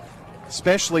 but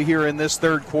especially here in this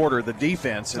third quarter, the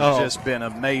defense has just been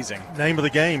amazing. Name of the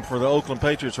game for the Oakland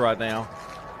Patriots right now.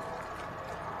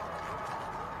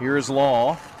 Here's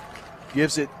Law.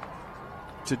 Gives it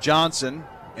to Johnson,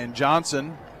 and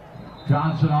Johnson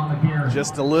on the carry.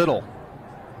 Just a little.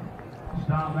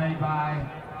 Stop made by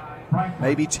Franklin.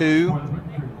 Maybe two.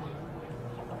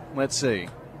 Let's see.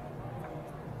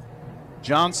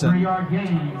 Johnson. 3-yard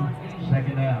gain,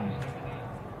 second down.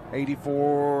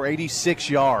 86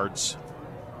 yards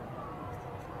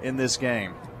in this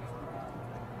game.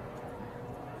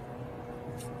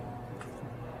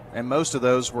 And most of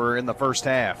those were in the first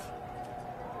half.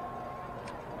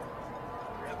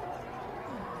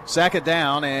 Second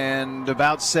down and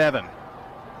about 7.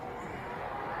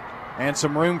 And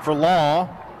some room for Law.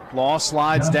 Law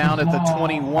slides down at the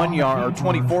 21-yard or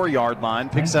 24-yard line,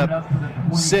 picks up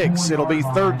 6. It'll be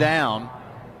third down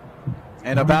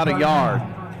and about a yard.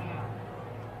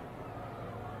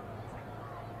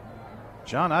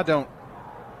 John, I don't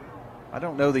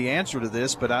know the answer to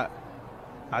this, but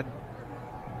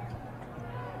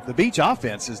the Beach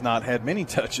offense has not had many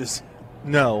touches.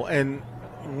 No, and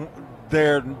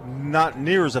they're not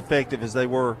near as effective as they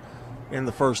were in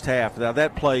the first half. Now,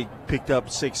 that play picked up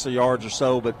 6 yards or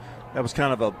so, but that was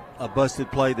kind of a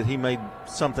busted play that he made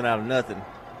something out of nothing.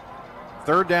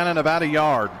 Third down and about a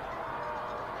yard.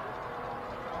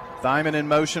 Thyman in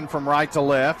motion from right to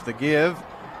left. The give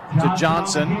to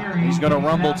Johnson. He's going to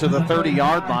rumble to the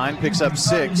 30-yard line, picks up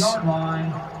 6.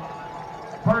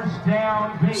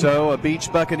 So a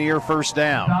Beach Buccaneer first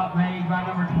down.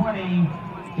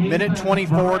 Minute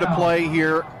 24 to play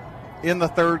here in the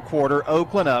third quarter.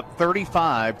 Oakland up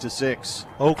 35-6.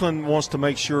 Oakland wants to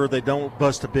make sure they don't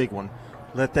bust a big one.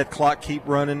 Let that clock keep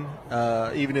running.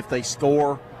 Even if they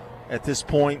score at this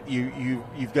point,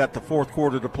 you've got the fourth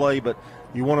quarter to play, but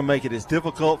you want to make it as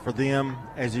difficult for them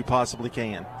as you possibly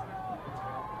can.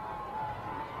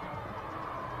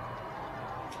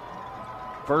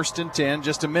 First and 10,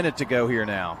 just a minute to go here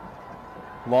now.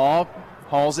 Law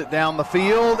hauls it down the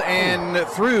field and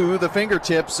through the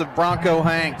fingertips of Bronco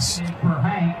Hanks.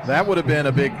 That would have been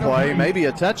a big play, maybe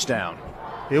a touchdown.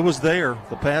 It was there.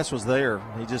 The pass was there.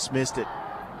 He just missed it.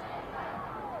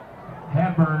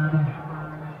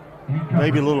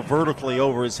 Maybe a little vertically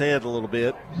over his head a little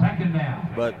bit,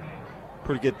 but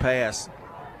pretty good pass.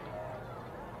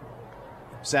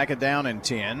 Second down and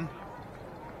 10.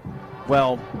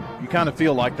 Well, you kind of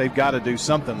feel like they've got to do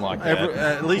something like that.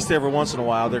 At least every once in a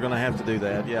while, they're going to have to do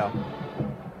that, yeah.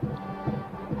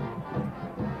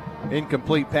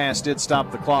 Incomplete pass did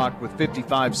stop the clock with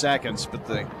 55 seconds, but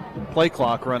the play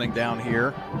clock running down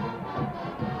here.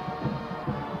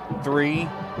 3,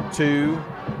 2,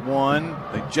 1.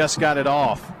 They just got it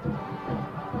off.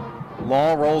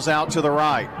 Law rolls out to the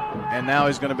right, and now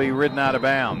he's going to be ridden out of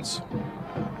bounds.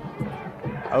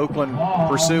 Oakland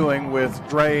pursuing with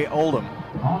Dre Oldham.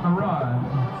 On the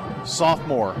run.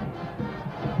 Sophomore.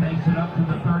 Takes it up to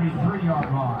the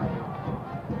 33-yard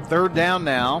line. Third down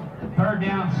now. Third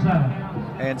down, 7.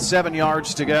 And 7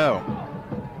 yards to go.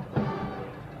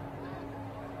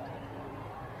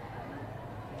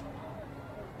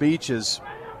 Beach is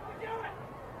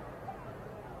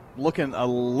looking a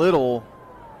little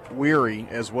weary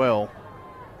as well.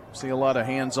 See a lot of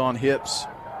hands on hips.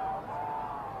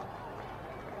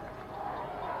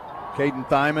 Caden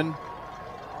Thyman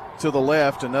to the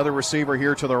left, another receiver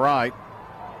here to the right.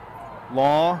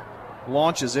 Law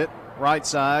launches it, right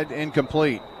side,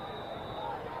 incomplete.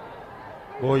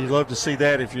 Boy, you love to see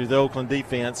that if you're the Oakland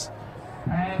defense.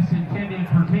 Pass intended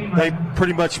for Tebow. They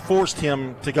pretty much forced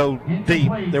him to go deep.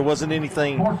 There wasn't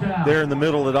anything there in the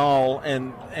middle at all,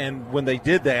 and when they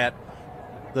did that,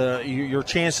 your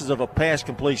chances of a pass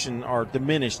completion are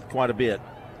diminished quite a bit.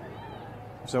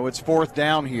 So it's fourth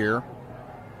down here.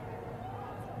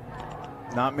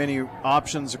 Not many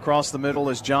options across the middle,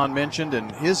 as John mentioned, and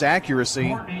his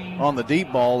accuracy on the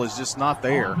deep ball is just not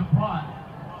there.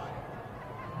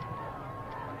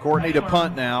 Courtney to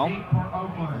punt now.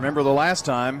 Remember the last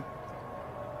time,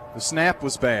 the snap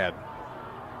was bad.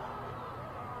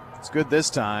 It's good this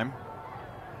time.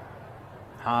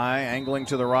 High, angling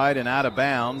to the right and out of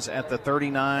bounds at the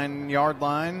 39-yard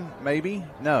line, maybe?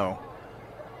 No.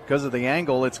 Because of the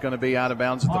angle, it's going to be out of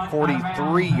bounds at the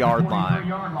 43-yard line.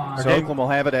 So Oakland will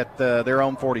have it at their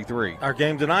own 43. Our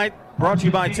game tonight brought to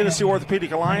you by Tennessee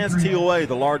Orthopedic Alliance, TOA,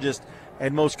 the largest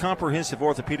and most comprehensive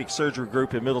orthopedic surgery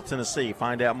group in Middle Tennessee.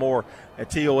 Find out more at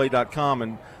TOA.com.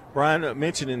 And Brian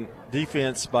mentioned in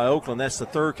defense by Oakland, that's the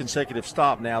third consecutive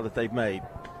stop now that they've made.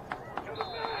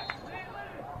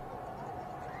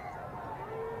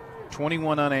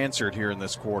 21 unanswered here in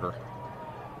this quarter.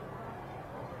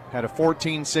 Had a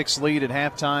 14-6 lead at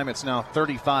halftime. It's now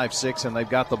 35-6, and they've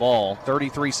got the ball.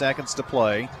 33 seconds to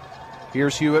play.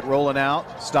 Here's Hewitt rolling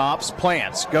out. Stops,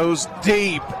 plants, goes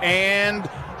deep, and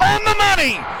on the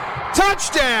money!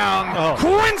 Touchdown!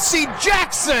 Quincy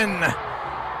Jackson!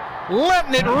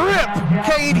 Letting it rip.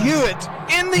 Cade Hewitt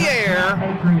in the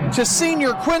air to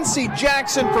senior Quincy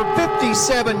Jackson for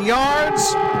 57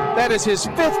 yards. That is his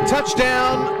 5th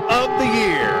touchdown of the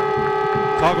year.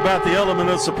 Talk about the element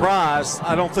of surprise.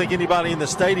 I don't think anybody in the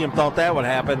stadium thought that would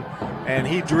happen, and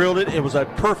he drilled it. It was a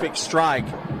perfect strike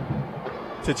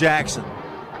to Jackson.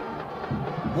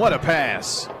 What a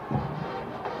pass.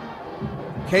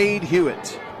 Cade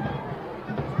Hewitt,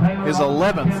 his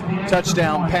 11th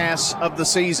touchdown pass of the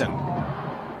season.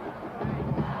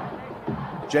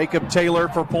 Jacob Taylor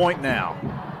for point now.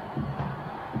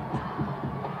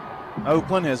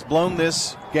 Oakland has blown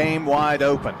this game wide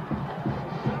open.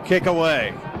 Kick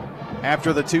away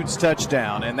after the Toots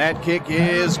touchdown, and that kick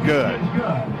is good.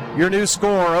 Your new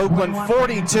score, Oakland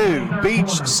 42, Beach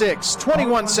 6.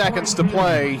 21 seconds to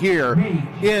play here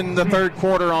in the third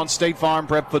quarter on State Farm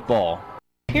Prep Football.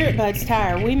 Here at Bud's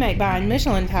Tire, we make buying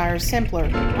Michelin tires simpler.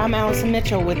 I'm Allison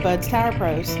Mitchell with Bud's Tire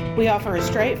Pros. We offer a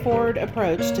straightforward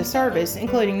approach to service,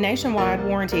 including nationwide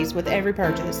warranties with every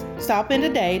purchase. Stop in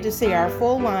today to see our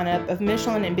full lineup of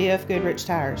Michelin and BF Goodrich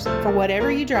tires. For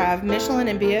whatever you drive, Michelin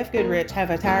and BF Goodrich have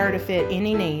a tire to fit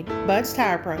any need. Bud's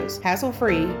Tire Pros,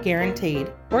 hassle-free,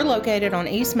 guaranteed. We're located on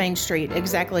East Main Street,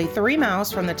 exactly 3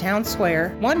 miles from the town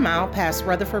square, 1 mile past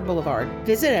Rutherford Boulevard.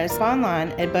 Visit us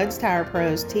online at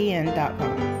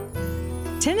budstirepros.tn.com.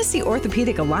 Tennessee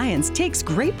Orthopedic Alliance takes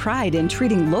great pride in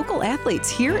treating local athletes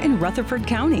here in Rutherford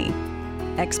County.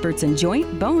 Experts in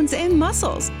joint, bones, and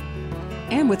muscles.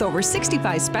 And with over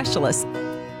 65 specialists,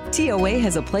 TOA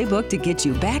has a playbook to get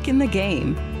you back in the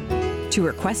game. To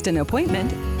request an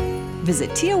appointment,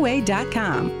 visit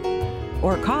TOA.com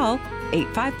or call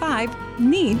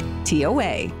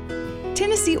 855-NEED-TOA.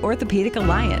 Tennessee Orthopedic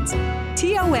Alliance.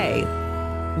 TOA.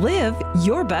 Live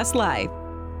your best life.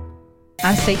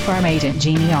 I'm State Farm Agent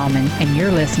Jeannie Allman, and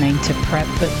you're listening to Prep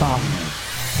Football.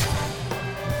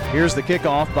 Here's the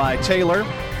kickoff by Taylor.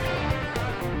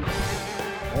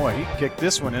 Boy, he kicked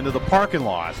this one into the parking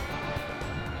lot.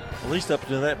 At least up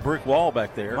to that brick wall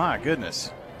back there. My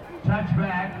goodness.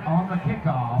 Touchback on the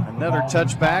kickoff. Another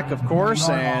touchback, of course,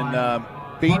 and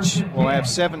Beach will have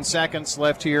 7 seconds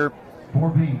left here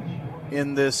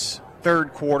in this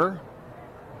third quarter.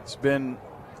 It's been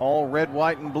all red,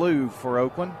 white, and blue for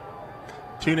Oakland.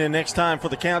 Tune in next time for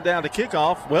the countdown to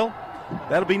kickoff. Well,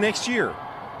 that'll be next year.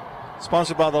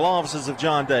 Sponsored by the law offices of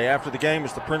John Day. After the game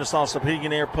is the Prentice Allsup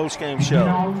Heating & Air post-game show.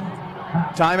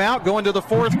 Timeout going to the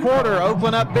fourth quarter.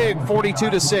 Oakland up big,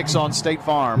 42-6 on State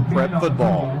Farm Prep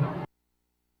Football.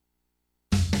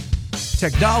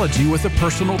 technology with a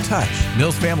personal touch.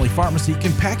 Mills Family Pharmacy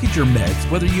can package your meds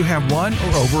whether you have one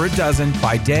or over a dozen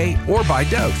by day or by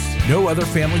dose. No other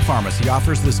family pharmacy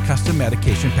offers this custom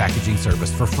medication packaging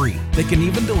service for free. They can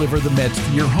even deliver the meds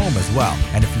to your home as well.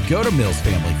 And if you go to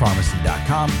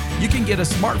millsfamilypharmacy.com, you can get a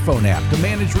smartphone app to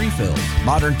manage refills.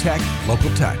 Modern tech, local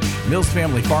touch. Mills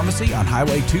Family Pharmacy on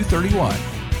Highway 231.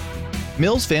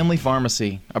 Mills Family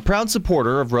Pharmacy, a proud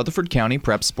supporter of Rutherford County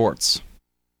Prep Sports.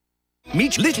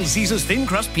 Meet Little Caesars Thin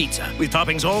Crust Pizza with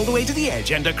toppings all the way to the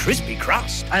edge and a crispy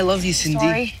crust. I love you, Cindy.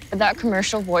 Sorry, but that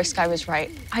commercial voice guy was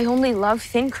right. I only love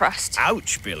thin crust.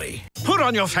 Ouch, Billy. Put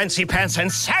on your fancy pants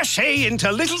and sashay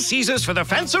into Little Caesars for the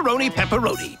Fanceroni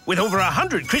Pepperoni. With over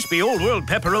 100 crispy old-world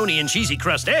pepperoni and cheesy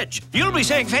crust edge, you'll be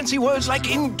saying fancy words like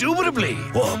indubitably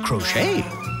or crochet.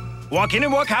 Walk in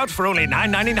and walk out for only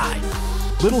 $9.99.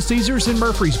 Little Caesars in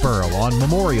Murfreesboro on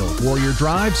Memorial, Warrior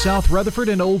Drive, South Rutherford,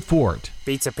 and Old Fort.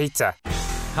 Pizza, pizza.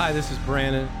 Hi, this is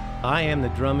Brandon. I am the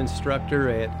drum instructor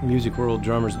at Music World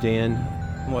Drummers Den.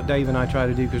 What Dave and I try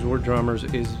to do, because we're drummers,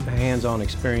 is hands-on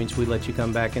experience. We let you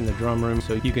come back in the drum room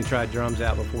so you can try drums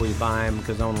out before you buy them,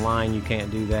 because online you can't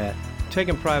do that.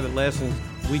 Taking private lessons,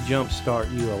 we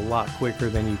jumpstart you a lot quicker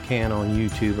than you can on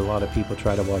YouTube. A lot of people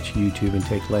try to watch YouTube and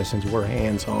take lessons. We're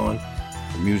hands-on.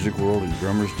 The Music World and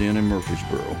Drummers Den in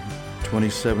Murfreesboro,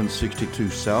 2762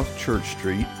 South Church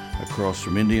Street, across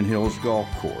from Indian Hills Golf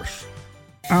Course.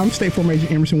 I'm State Farm Agent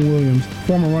Emerson Williams,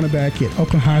 former running back at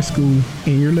Oakland High School,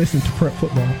 and you're listening to Prep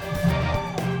Football.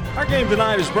 Our game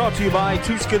tonight is brought to you by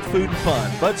Toots Good Food and Fun,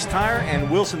 Bud's Tire,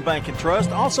 and Wilson Bank and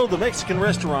Trust. Also, the Mexican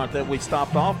restaurant that we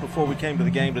stopped off before we came to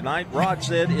the game tonight. Rod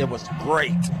said it was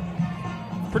great.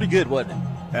 Pretty good, wasn't it?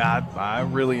 I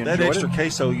really enjoyed it. That extra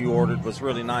queso you ordered was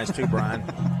really nice too, Brian.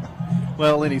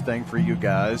 Well, anything for you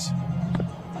guys.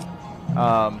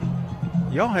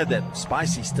 Y'all had that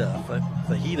spicy stuff,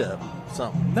 fajita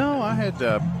something. No, I had,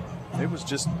 it was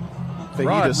just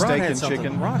fajita steak and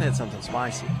chicken. Rod had something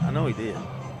spicy. I know he did.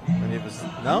 And it was, no?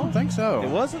 I don't think so. It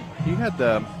wasn't? He had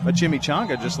a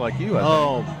chimichanga just like you, I think.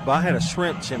 Oh, but I had a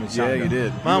shrimp chimichanga. Yeah, you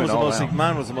did.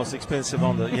 Mine was the most expensive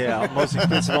on the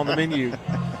menu.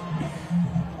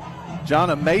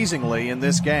 John, amazingly in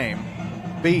this game,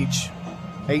 Beach,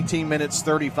 18 minutes,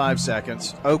 35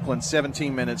 seconds. Oakland,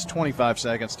 17 minutes, 25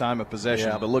 seconds time of possession.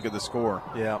 Yeah. But look at the score.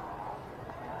 Yeah.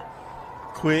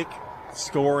 Quick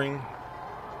scoring,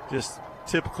 just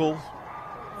typical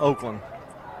Oakland.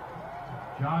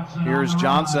 Here's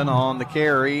Johnson on the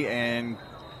carry and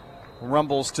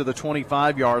rumbles to the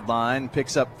 25-yard line,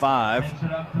 picks up 5.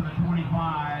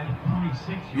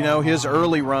 You know, his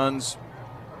early runs,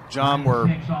 John, were,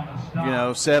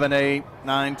 7, 8,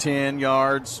 9, 10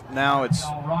 yards. Now it's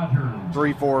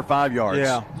 3, 4, 5 yards.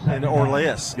 Yeah, or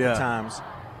less at times.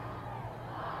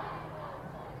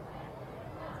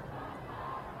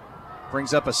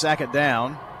 Brings up a second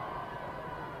down.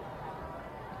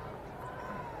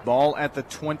 Ball at the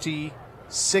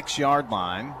 26-yard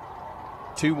line.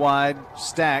 2 wide,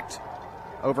 stacked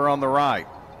over on the right.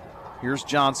 Here's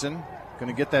Johnson,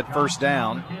 going to get that first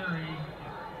down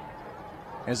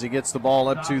as he gets the ball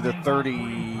up to the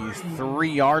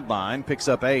 33-yard line, picks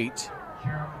up 8.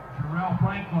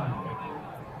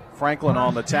 Franklin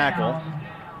on the tackle.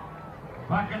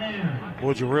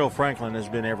 Well, Jarrell Franklin has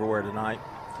been everywhere tonight.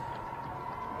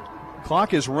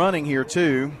 Clock is running here,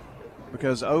 too,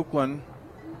 because Oakland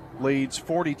leads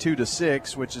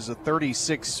 42-6, which is a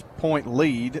 36-point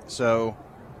lead, so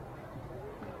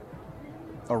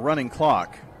a running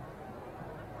clock,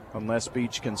 unless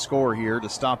Beach can score here to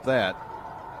stop that.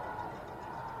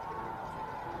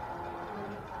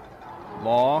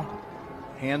 Law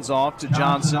hands off to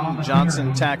Johnson.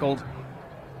 Johnson tackled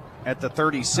at the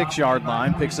 36-yard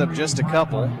line, picks up just a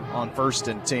couple on 1st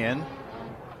and 10.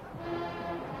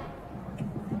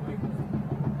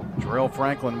 Jarrell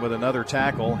Franklin with another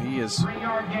tackle. He is,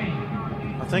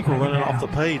 I think we're running off the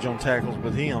page on tackles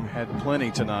with him. Had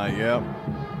plenty tonight, yep.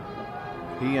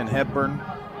 He and Hepburn.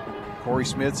 Corey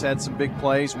Smith's had some big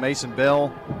plays. Mason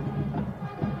Bell.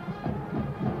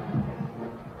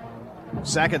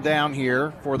 Second down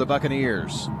here for the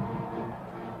Buccaneers.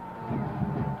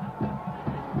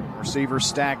 Receivers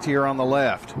stacked here on the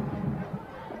left.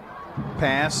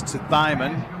 Pass to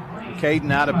Thyman.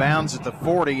 Caden out of bounds at the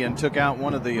 40 and took out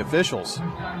one of the officials.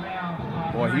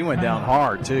 Boy, he went down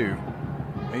hard, too.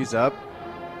 He's up.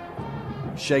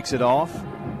 Shakes it off.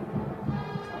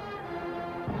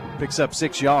 Picks up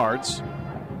 6 yards.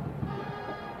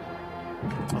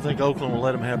 I think Oakland will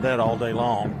let him have that all day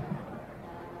long.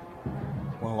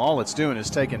 Well, all it's doing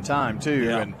is taking time, too.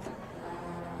 Yeah. And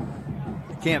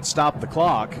you can't stop the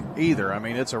clock either. I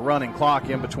mean, it's a running clock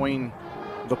in between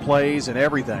the plays and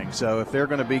everything. So if they're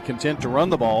going to be content to run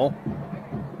the ball,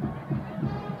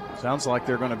 sounds like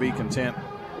they're going to be content.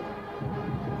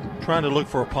 Trying to look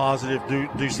for a positive,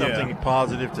 do something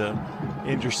positive to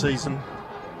end your season.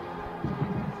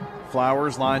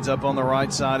 Flowers lines up on the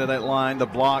right side of that line. The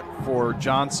block for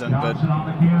Johnson, but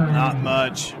not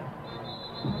much.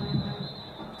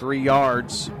 3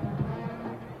 yards.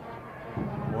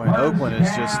 Boy, Oakland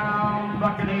is just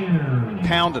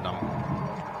pounding them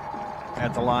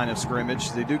at the line of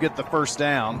scrimmage. They do get the first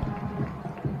down.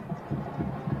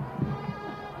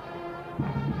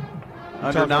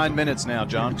 Under 9 minutes now,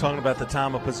 John. Talking about the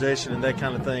time of possession and that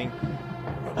kind of thing.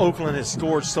 Oakland has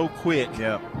scored so quick.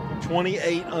 Yeah.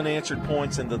 28 unanswered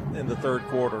points in the third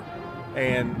quarter.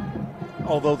 And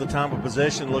although the time of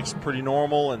possession looks pretty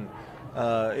normal, and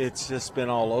it's just been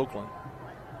all Oakland.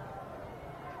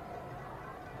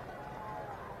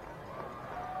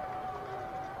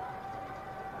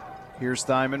 Here's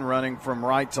Thyman running from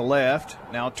right to left.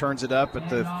 Now turns it up at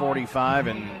the 45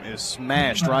 and is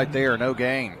smashed right there. No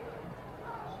gain.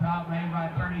 Stop made by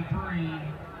 33,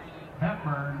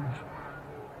 Hepburn.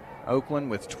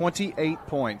 Oakland with 28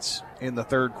 points in the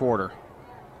third quarter.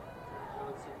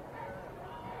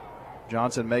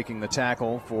 Johnson making the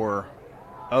tackle for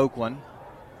Oakland.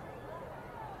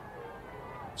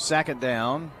 2nd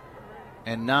down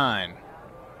and 9.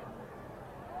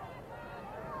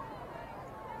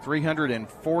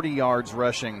 340 yards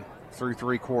rushing through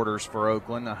 3 quarters for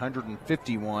Oakland,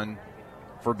 151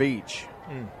 for Beach.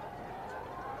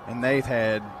 And they've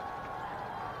had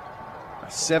a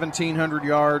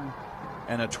 1,700-yard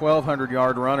and a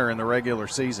 1,200-yard runner in the regular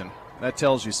season. That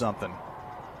tells you something.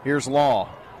 Here's Law.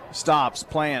 Stops,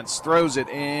 plants, throws it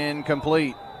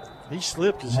incomplete. He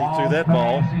slipped as he threw that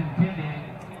ball.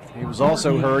 He was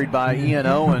also hurried by Ian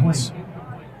Owens,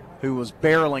 who was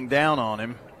barreling down on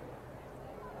him.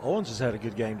 Owens has had a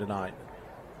good game tonight.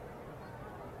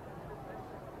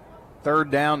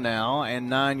 3rd down now and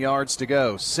 9 yards to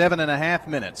go. 7.5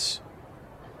 minutes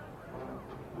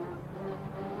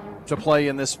to play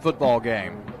in this football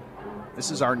game. This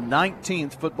is our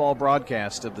 19th football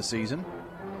broadcast of the season.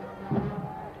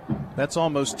 That's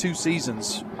almost 2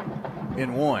 seasons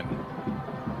in one.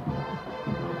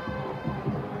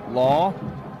 Law,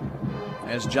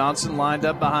 as Johnson lined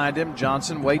up behind him.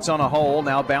 Johnson waits on a hole,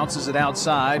 now bounces it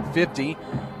outside, 50,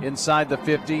 inside the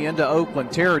 50, into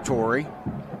Oakland territory.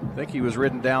 I think he was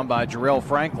ridden down by Jarrell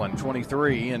Franklin,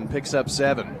 23, and picks up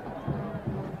 7.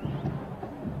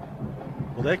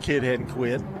 Well, that kid hadn't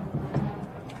quit.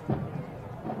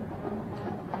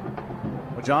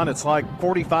 Well, John, it's like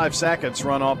 45 seconds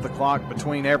run off the clock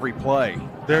between every play.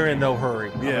 They're in no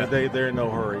hurry. Yeah, I mean, they're in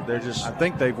no hurry. They're just. I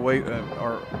think they've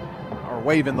are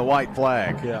waving the white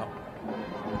flag. Yeah.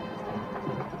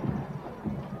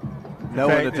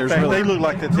 Knowing that there's they look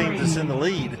like the team that's in the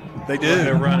lead. They do.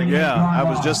 They're running. Yeah, I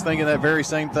was just thinking that very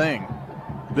same thing.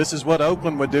 This is what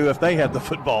Oakland would do if they had the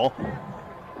football.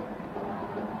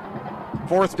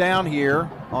 4th down here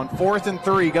on 4th and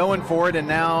 3, going for it, and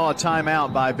now a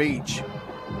timeout by Beach.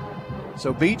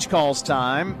 So Beach calls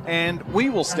time, and we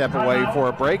will step away for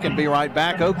a break and be right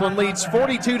back. Oakland leads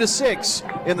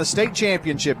 42-6 in the state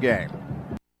championship game.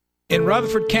 In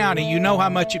Rutherford County, you know how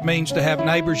much it means to have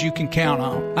neighbors you can count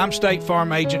on. I'm State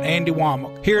Farm Agent Andy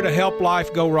Womack, here to help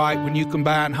life go right when you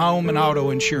combine home and auto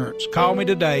insurance. Call me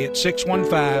today at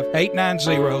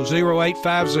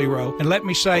 615-890-0850 and let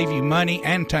me save you money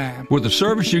and time. With the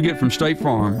service you get from State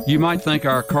Farm, you might think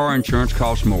our car insurance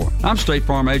costs more. I'm State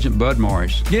Farm Agent Bud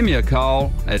Morris. Give me a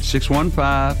call at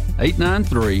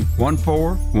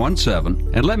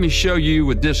 615-893-1417 and let me show you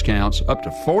with discounts up to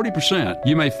 40%.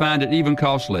 You may find it even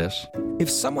costs less. If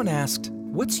someone asked,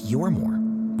 "What's your more?"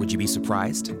 would you be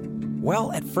surprised?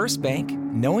 Well, at First Bank,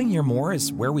 knowing your more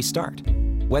is where we start.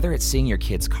 Whether it's seeing your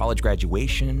kid's college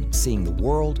graduation, seeing the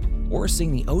world, or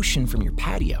seeing the ocean from your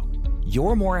patio,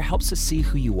 your more helps us see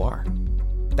who you are.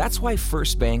 That's why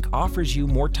First Bank offers you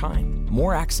more time,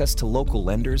 more access to local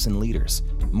lenders and leaders,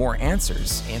 more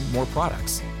answers, and more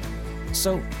products.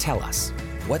 So tell us,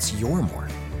 what's your more?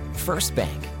 First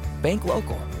Bank. Bank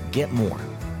local. Get more.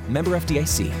 Member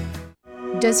FDIC.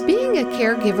 Does being a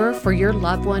caregiver for your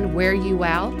loved one wear you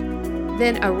out?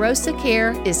 Then Arosa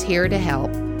Care is here to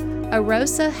help.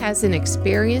 Arosa has an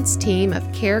experienced team of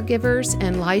caregivers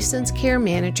and licensed care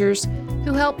managers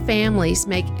who help families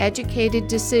make educated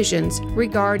decisions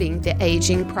regarding the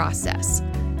aging process.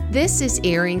 This is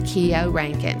Erin Keogh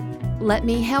Rankin. Let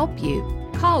me help you.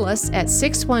 Call us at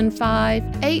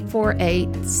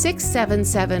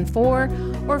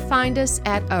 615-848-6774 or find us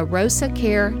at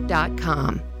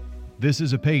arosacare.com. This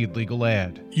is a paid legal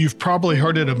ad. You've probably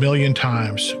heard it a million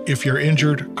times. If you're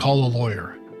injured, call a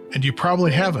lawyer. And you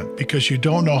probably haven't because you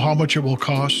don't know how much it will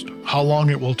cost, how long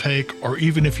it will take, or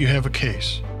even if you have a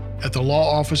case. At the law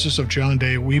offices of John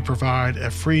Day, we provide a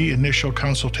free initial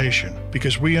consultation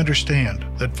because we understand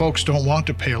that folks don't want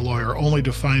to pay a lawyer only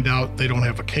to find out they don't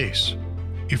have a case.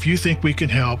 If you think we can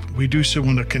help, we do so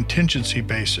on a contingency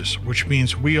basis, which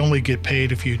means we only get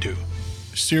paid if you do.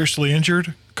 Seriously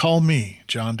injured? Call me,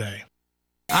 John Day.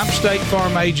 I'm State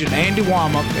Farm Agent Andy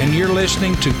Womack, and you're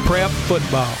listening to Prep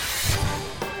Football.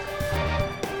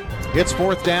 It's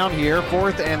 4th down here,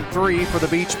 4th and 3 for the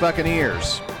Beach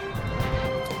Buccaneers.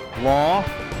 Law.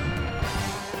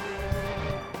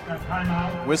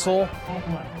 Whistle.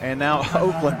 And now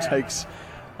Oakland takes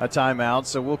a timeout,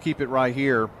 so we'll keep it right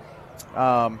here.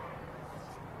 Gotten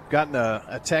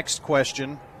a text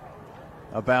question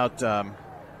about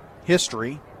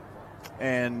history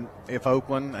and if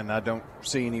Oakland, and I don't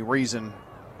see any reason.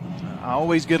 I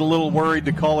always get a little worried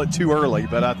to call it too early,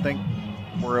 but I think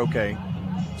we're okay.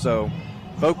 So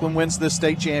if Oakland wins this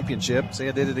state championship, see,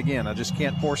 I did it again. I just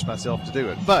can't force myself to do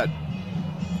it. But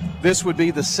this would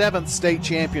be the 7th state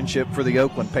championship for the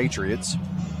Oakland Patriots.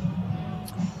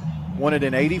 Won it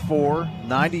in 84,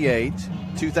 98,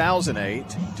 2008,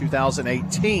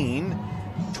 2018,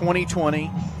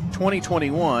 2020,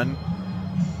 2021,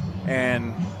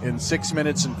 and in 6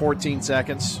 minutes and 14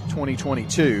 seconds,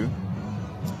 2022.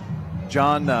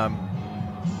 John,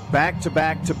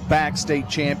 back-to-back-to-back state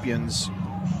champions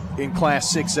in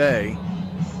Class 6A.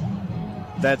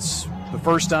 That's the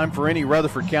first time for any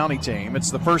Rutherford County team.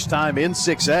 It's the first time in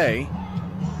 6A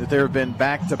that there have been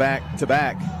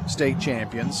back-to-back-to-back state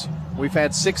champions. We've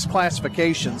had 6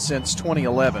 classifications since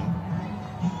 2011.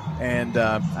 And,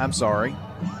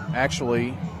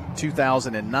 actually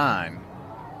 2009.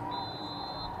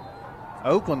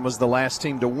 Oakland was the last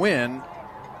team to win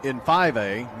in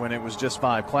 5A when it was just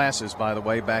 5 classes, by the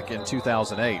way, back in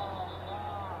 2008.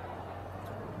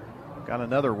 Got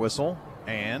another whistle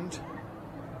and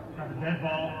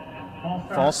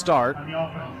false start.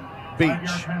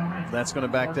 Beach. That's going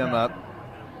to back them up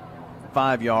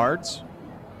 5 yards.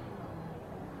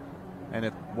 And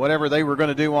if whatever they were going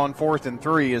to do on 4th and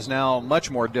 3 is now much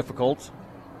more difficult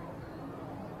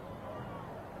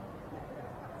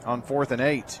on 4th and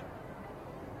 8.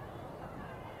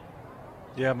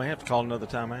 Yeah, I may have to call another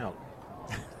timeout.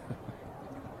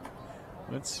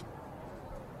 It's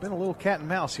been a little cat and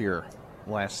mouse here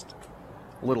last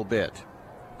little bit.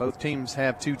 Both teams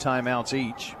have 2 timeouts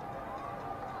each.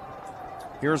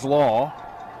 Here's Law.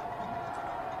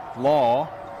 Law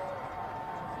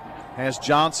has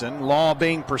Johnson. Law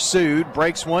being pursued,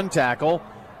 breaks 1 tackle,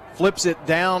 flips it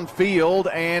downfield,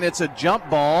 and it's a jump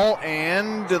ball,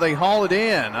 and do they haul it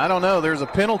in? I don't know. There's a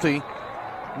penalty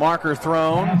marker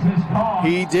thrown.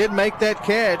 He did make that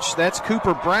catch. That's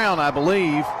Cooper Brown, I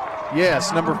believe.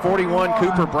 Yes, number 41,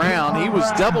 Cooper Brown. He was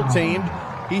double teamed.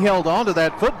 He held on to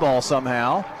that football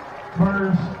somehow.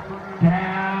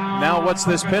 Now what's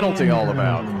this penalty all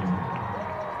about?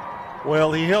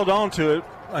 Well, he held on to it.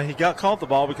 He caught the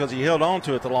ball because he held on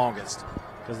to it the longest.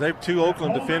 Because they 2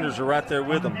 Oakland defenders are right there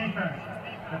with him.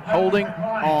 Holding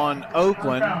on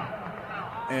Oakland,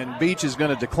 and Beach is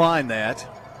going to decline that.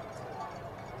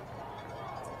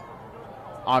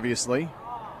 Obviously.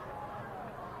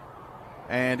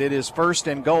 And it is 1st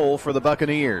and goal for the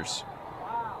Buccaneers.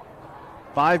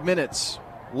 5 minutes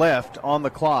left on the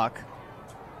clock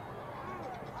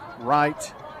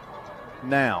right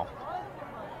now.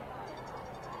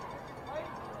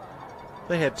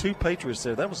 They had 2 Patriots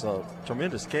there. That was a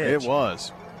tremendous catch. It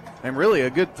was. And really a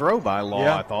good throw by Law,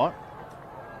 yeah. I thought.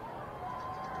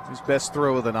 His best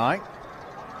throw of the night.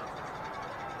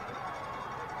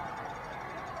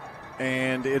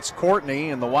 And it's Courtney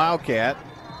and the Wildcat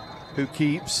who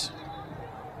keeps.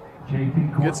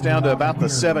 Gets down to about the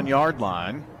 7-yard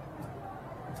line.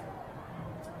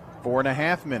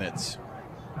 4.5 minutes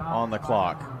on the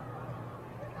clock.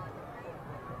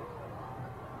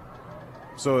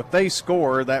 So if they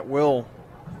score, that will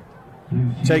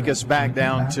take us back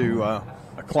down to a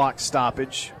clock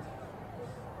stoppage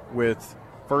with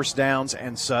first downs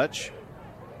and such.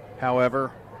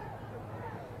 However,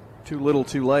 too little,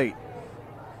 too late.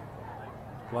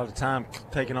 A lot of time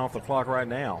taken off the clock right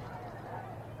now.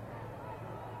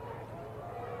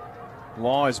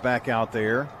 Law is back out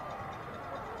there.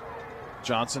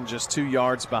 Johnson just 2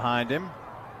 yards behind him.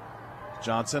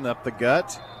 Johnson up the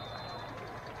gut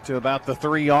to about the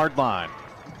 3-yard line.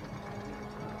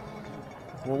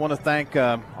 We want to thank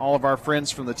all of our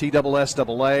friends from the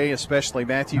TSSAA, especially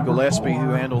Matthew Gillespie, who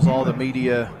handles all the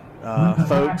media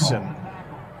folks and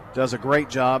does a great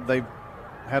job. They've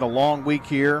had a long week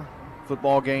here.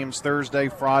 Football games Thursday,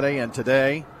 Friday, and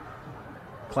today.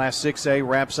 Class 6A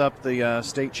wraps up the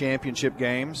state championship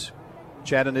games.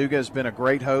 Chattanooga has been a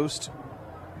great host.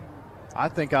 I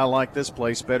think I like this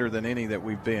place better than any that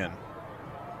we've been.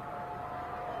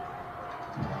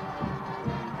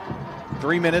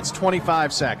 3 minutes,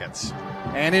 25 seconds.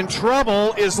 And in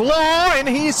trouble is Law, and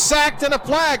he's sacked and a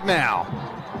flag now.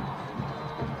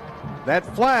 That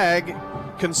flag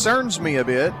concerns me a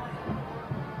bit.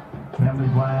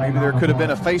 Maybe there could have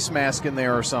been a face mask in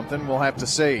there or something. We'll have to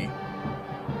see.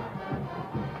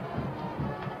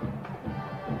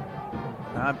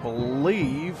 I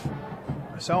believe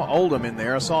I saw Oldham in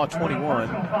there. I saw a 21.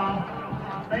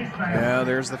 Yeah,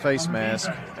 there's the face mask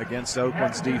against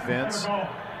Oakland's defense.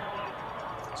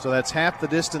 So that's half the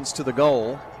distance to the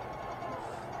goal.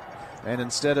 And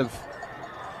instead of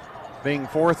being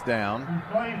fourth down,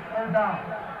 they're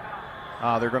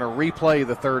going to replay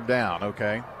the third down.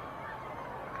 Okay.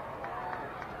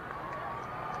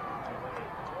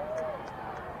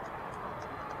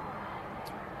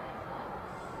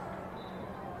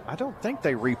 I don't think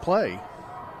they replay.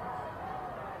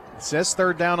 It says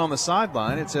third down on the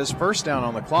sideline. It says first down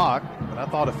on the clock. But I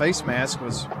thought a face mask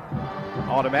was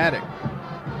automatic.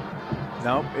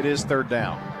 No, it is third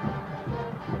down.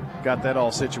 Got that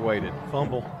all situated.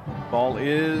 Fumble. Ball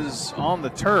is on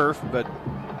the turf, but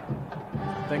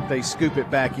I think they scoop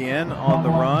it back in on the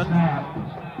run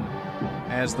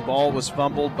as the ball was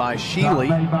fumbled by Sheely.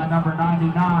 By number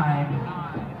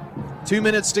 99. 2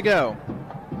 minutes to go.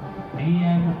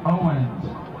 Ian Owens.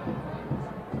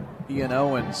 Ian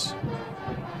Owens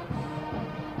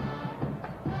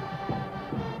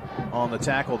on the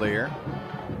tackle there.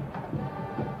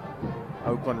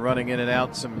 Oakland running in and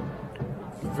out, some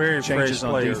very changes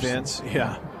on players. defense.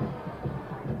 Yeah.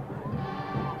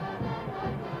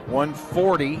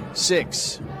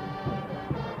 146.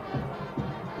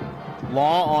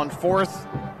 Law on fourth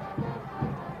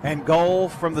and goal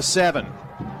from the 7.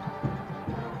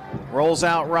 Rolls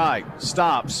out right,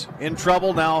 stops, in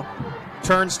trouble now,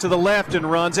 turns to the left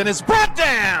and runs, and is brought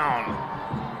down.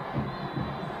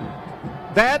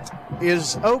 That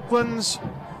is Oakland's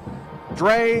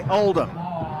Dre Oldham.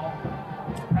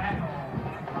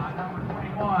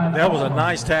 That was a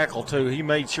nice tackle, too. He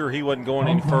made sure he wasn't going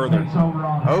any further.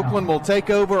 Oakland will take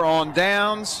over on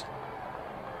downs.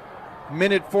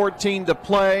 Minute 14 to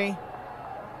play.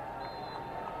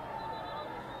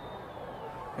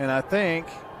 And I think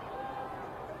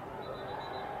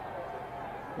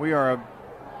we are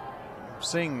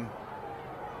seeing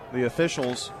the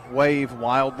officials wave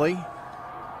wildly.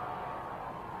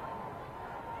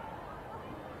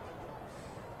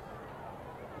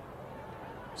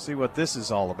 See what this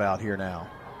is all about here now.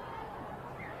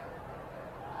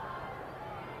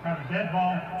 Got a dead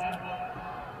ball.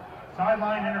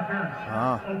 Sideline interference.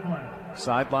 Oakland.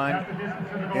 Sideline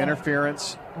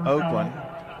interference, Oakland.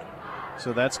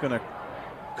 So that's going to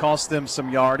cost them some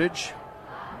yardage.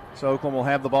 So Oakland will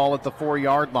have the ball at the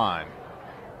 4-yard line.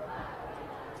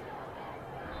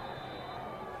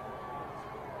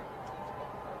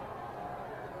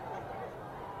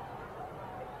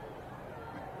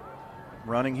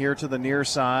 Running here to the near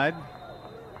side.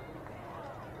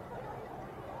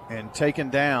 And taken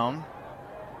down.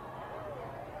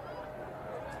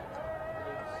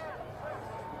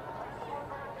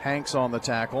 Hanks on the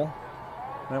tackle.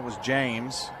 That was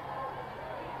James.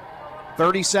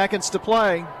 30 seconds to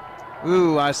play.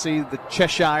 Ooh, I see the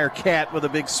Cheshire Cat with a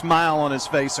big smile on his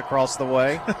face across the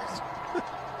way.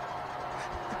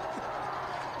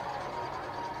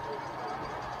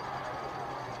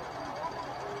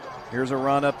 Here's a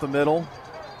run up the middle.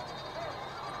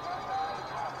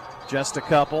 Just a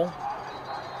couple.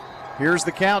 Here's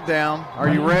the countdown.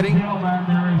 Are you ready? There is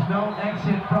no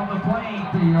exit from the playing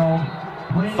field.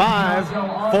 5,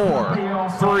 4,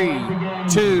 3,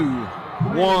 2,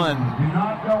 1.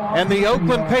 And the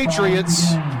Oakland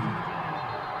Patriots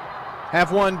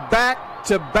have won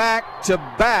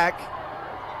back-to-back-to-back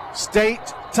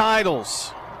state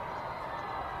titles.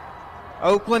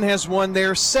 Oakland has won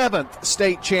their 7th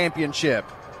state championship,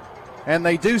 and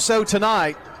they do so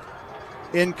tonight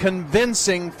in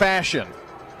convincing fashion.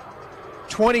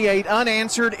 28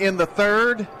 unanswered in the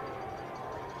third.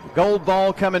 Gold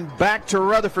ball coming back to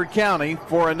Rutherford County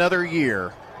for another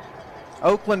year.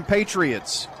 Oakland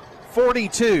Patriots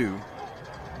 42,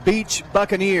 Beach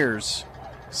Buccaneers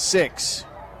 6.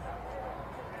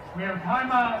 We have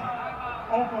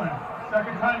timeout, Oakland.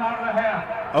 Second timeout of the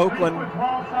half. Oakland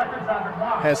 12 seconds on the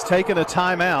clock. has taken a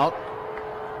timeout,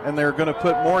 and they're going to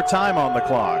put more time on the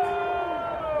clock.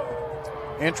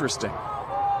 Interesting.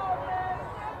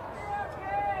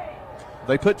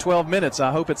 They put 12 minutes.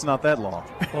 I hope it's not that long.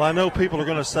 Well, I know people are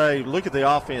going to say, look at the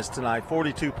offense tonight,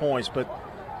 42 points, but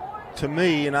to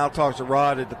me, and I'll talk to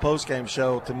Rod at the postgame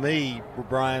show, to me,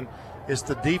 Brian, it's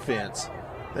the defense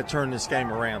that turned this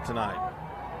game around tonight.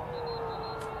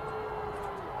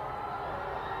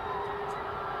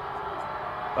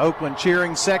 Oakland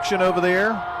cheering section over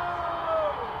there,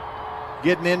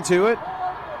 getting into it.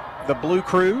 The Blue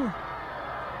Crew.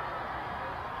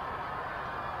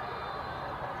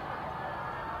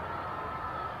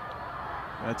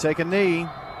 Gonna take a knee.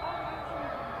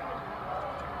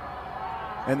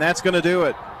 And that's going to do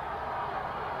it.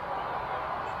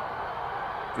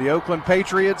 The Oakland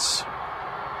Patriots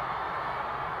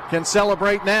can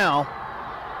celebrate now.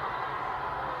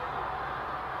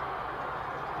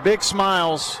 Big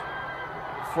smiles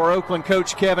for Oakland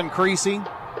coach Kevin Creasy.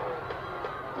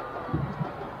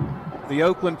 The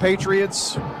Oakland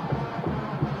Patriots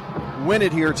win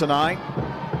it here tonight.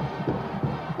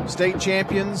 State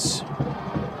champions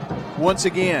once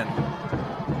again.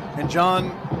 And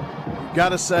John, got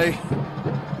to say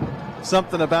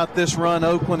something about this run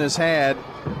Oakland has had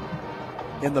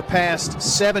in the past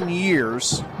 7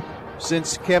 years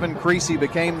since Kevin Creasy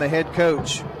became the head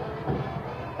coach.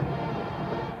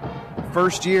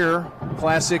 First year,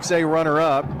 Class 6A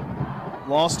runner-up,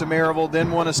 lost to Maryville,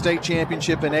 then won a state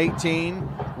championship in 18,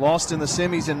 lost in the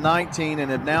semis in 19,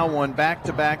 and have now won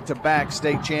back-to-back-to-back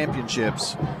state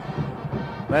championships.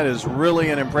 That is really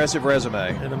an impressive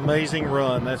resume. An amazing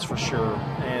run, that's for sure.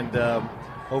 And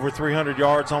over 300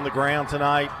 yards on the ground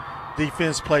tonight.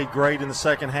 Defense played great in the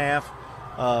second half.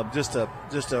 Just a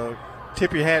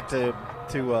tip your hat to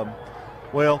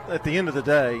well, at the end of the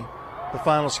day, the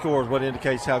final score is what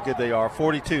indicates how good they are,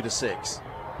 42-6.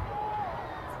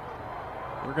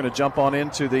 We're going to jump on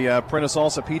into the Prentice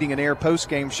Allsup Heating and Air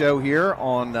postgame show here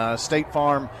on State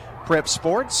Farm Prep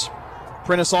Sports.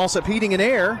 Prentice Allsup Heating and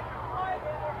Air,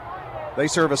 they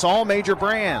service all major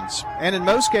brands and in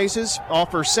most cases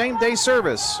offer same-day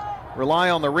service. Rely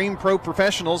on the Rheem Pro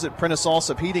professionals at Prentice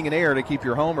Allsup Heating and Air to keep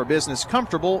your home or business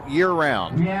comfortable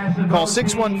year-round. Call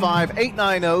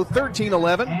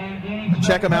 615-890-1311.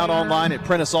 Check them out online at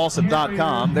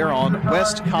PrenticeAllsup.com. They're on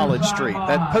West College Street.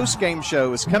 That post-game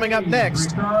show is coming up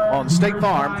next on State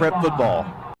Farm Prep Football.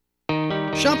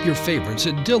 Shop your favorites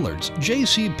at Dillard's,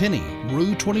 JCPenney,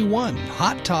 Rue 21,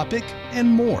 Hot Topic, and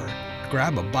more.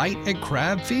 Grab a bite at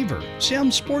Crab Fever,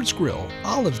 Sam's Sports Grill,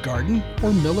 Olive Garden,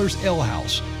 or Miller's Ale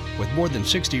House. With more than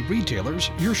 60 retailers,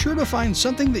 you're sure to find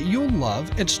something that you'll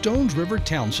love at Stones River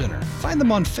Town Center. Find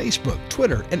them on Facebook,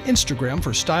 Twitter, and Instagram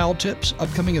for style tips,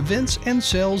 upcoming events, and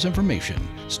sales information.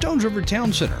 Stones River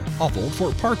Town Center, off Old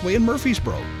Fort Parkway in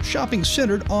Murfreesboro. Shopping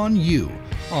centered on you.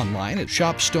 Online at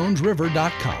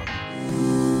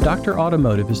shopstonesriver.com. Dr.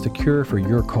 Automotive is the cure for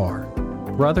your car.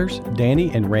 Brothers Danny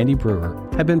and Randy Brewer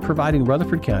have been providing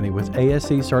Rutherford County with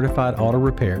ASE certified auto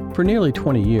repair for nearly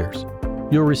 20 years.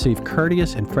 You'll receive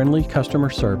courteous and friendly customer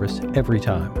service every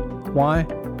time. Why?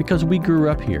 Because we grew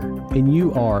up here and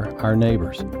you are our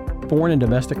neighbors. Foreign and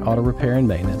domestic auto repair and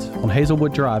maintenance on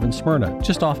Hazelwood Drive in Smyrna,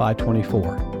 just off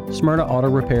I-24.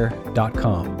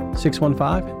 SmyrnaAutorepair.com,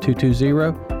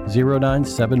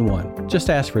 615-220-0971. Just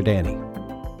ask for Danny.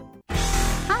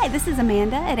 Hi, this is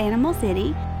Amanda at Animal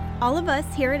City. All of us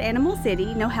here at Animal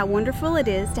City know how wonderful it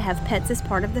is to have pets as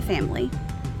part of the family.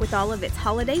 With all of its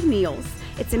holiday meals,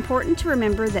 it's important to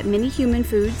remember that many human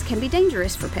foods can be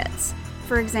dangerous for pets.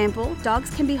 For example,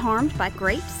 dogs can be harmed by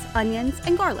grapes, onions,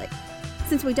 and garlic.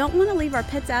 Since we don't want to leave our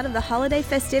pets out of the holiday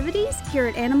festivities, here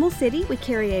at Animal City we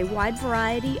carry a wide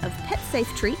variety of pet-safe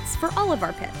treats for all of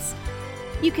our pets.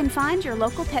 You can find your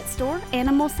local pet store,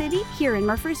 Animal City, here in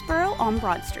Murfreesboro on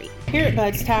Broad Street. Here at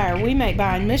Bud's Tire, we make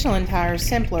buying Michelin tires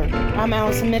simpler. I'm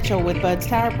Allison Mitchell with Bud's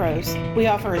Tire Pros. We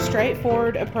offer a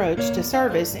straightforward approach to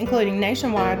service, including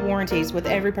nationwide warranties with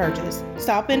every purchase.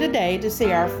 Stop in today to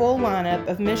see our full lineup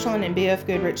of Michelin and BF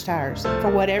Goodrich tires. For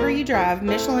whatever you drive,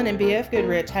 Michelin and BF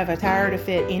Goodrich have a tire to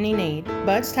fit any need.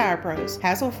 Bud's Tire Pros,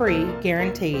 hassle-free,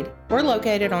 guaranteed. We're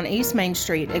located on East Main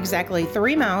Street, exactly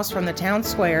 3 miles from the town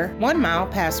square, 1 mile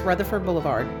past Rutherford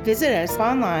Boulevard. Visit us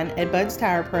online at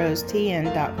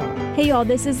budstirepros.tn.com. Hey y'all,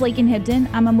 this is Lakin Hibden.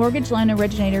 I'm a mortgage loan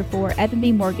originator for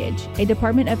F&B Mortgage, a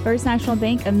department of First National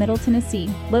Bank of Middle Tennessee,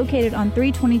 located on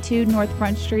 322 North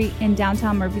Front Street in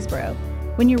downtown Murfreesboro.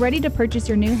 When you're ready to purchase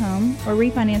your new home or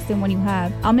refinance the one you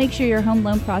have, I'll make sure your home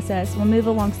loan process will move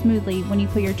along smoothly when you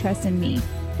put your trust in me.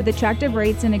 With attractive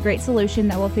rates and a great solution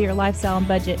that will fit your lifestyle and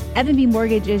budget, F&B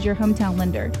Mortgage is your hometown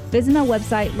lender. Visit my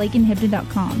website,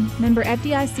 lakinhibden.com. Member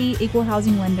FDIC Equal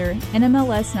Housing Lender,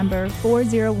 NMLS number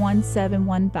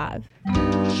 401715.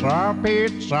 Sir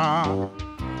Pizza.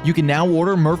 You can now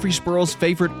order Murfreesboro's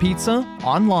favorite pizza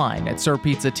online at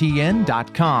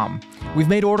sirpizzatn.com. We've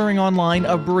made ordering online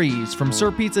a breeze from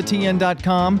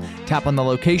SirPizzaTN.com. Tap on the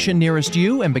location nearest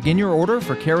you and begin your order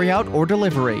for carryout or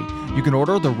delivery. You can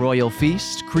order the Royal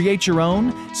Feast, create your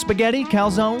own, spaghetti,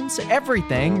 calzones,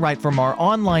 everything right from our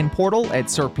online portal at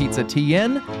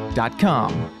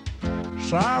SirPizzaTN.com.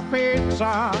 Sir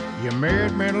Pizza, you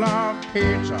made me love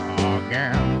pizza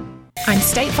again. I'm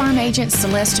State Farm Agent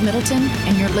Celeste Middleton,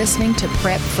 and you're listening to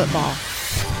Prep Football.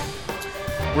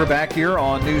 We're back here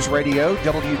on News Radio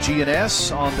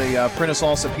WGNS on the Prentice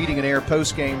Allsup Heating and Air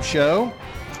postgame show.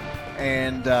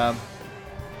 And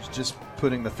just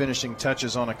putting the finishing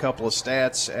touches on a couple of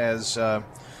stats as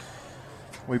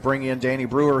we bring in Danny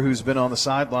Brewer, who's been on the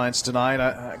sidelines tonight.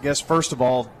 I guess, first of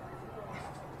all,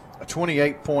 a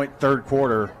 28-point third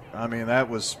quarter. I mean, that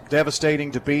was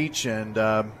devastating to Beach, and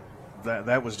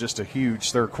that was just a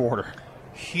huge third quarter.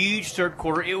 Huge third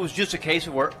quarter. It was just a case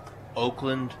of where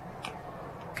Oakland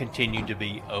continued to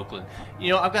be Oakland. You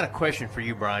know, I've got a question for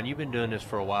you, Brian. You've been doing this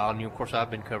for a while, and of course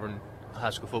I've been covering high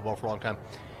school football for a long time.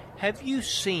 Have you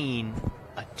seen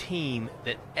a team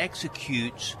that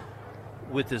executes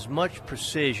with as much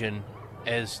precision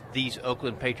as these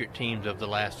Oakland Patriot teams of the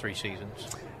last 3 seasons?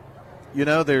 You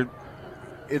know,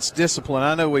 it's discipline.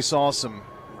 I know we saw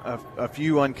a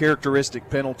few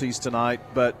uncharacteristic penalties tonight,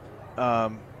 but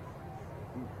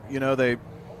you know,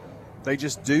 they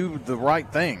just do the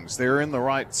right things. They're in the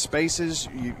right spaces.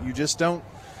 You just don't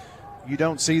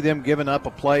see them giving up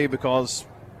a play because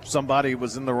somebody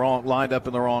was lined up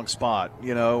in the wrong spot,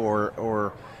 you know,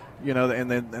 or you know,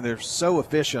 and they're so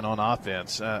efficient on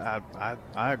offense. I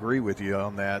agree with you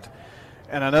on that.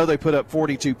 And I know they put up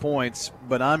 42 points,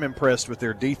 but I'm impressed with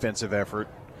their defensive effort.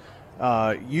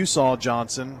 You saw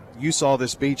Johnson. You saw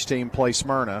this Beach team play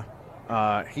Smyrna.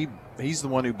 He's the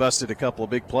one who busted a couple of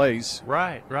big plays.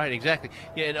 Right, exactly.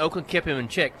 Yeah, and Oakland kept him in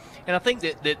check. And I think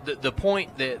that the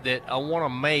point that I want to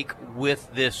make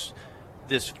with this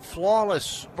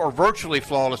flawless or virtually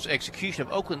flawless execution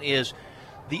of Oakland is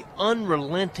the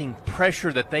unrelenting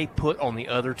pressure that they put on the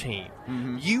other team.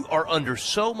 Mm-hmm. You are under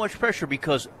so much pressure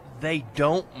because they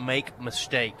don't make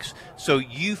mistakes. So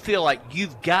you feel like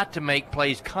you've got to make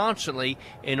plays constantly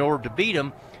in order to beat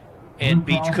them. And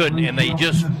Beach couldn't, and they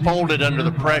just folded under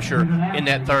the pressure in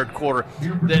that third quarter.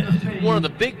 One of the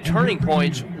big turning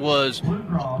points was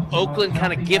Oakland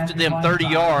kind of gifted them 30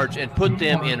 yards and put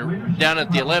them down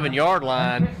at the 11-yard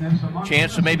line,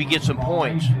 chance to maybe get some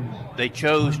points. They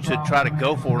chose to try to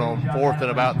go for it on fourth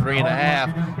and about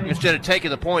 3.5. Instead of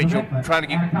taking the points, trying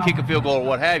to kick a field goal or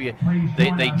what have you,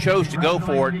 they chose to go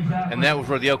for it, and that was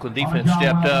where the Oakland defense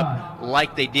stepped up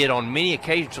like they did on many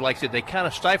occasions. Like I said, they kind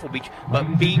of stifled Beach,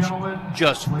 but Beach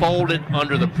just folded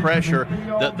under the pressure,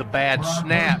 the bad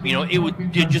snap. You know,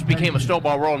 it just became a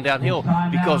snowball rolling downhill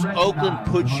because Oakland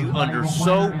puts you under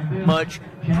so much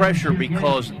pressure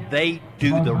because they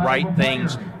do the right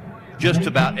things just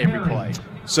about every play.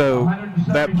 So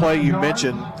that play you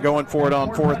mentioned, going for it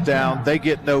on fourth down, they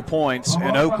get no points,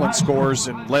 and Oakland scores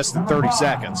in less than 30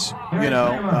 seconds. You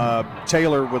know,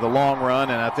 Taylor with a long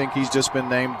run, and I think he's just been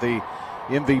named the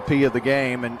MVP of the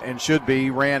game and should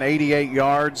be, ran 88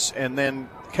 yards and then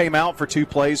came out for 2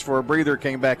 plays for a breather,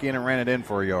 came back in and ran it in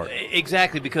for a yard.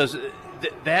 Exactly, because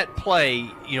that play,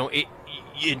 you know,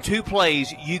 in 2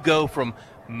 plays, you go from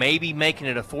maybe making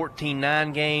it a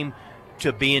 14-9 game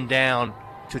to being down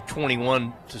to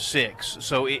 21-6.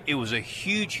 So it was a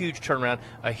huge turnaround,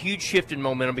 a huge shift in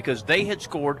momentum because they had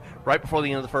scored right before the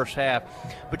end of the first half.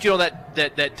 But you know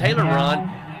that Taylor run,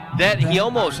 that he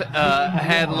almost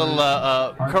had a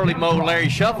little curly Mo Larry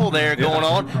shuffle there going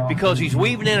on because he's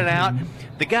weaving in and out.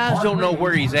 The guys don't know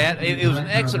where he's at. It was an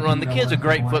excellent run. The kid's a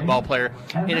great football player,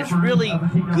 and it's really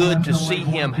good to see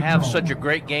him have such a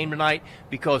great game tonight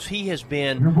because he has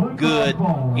been good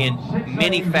in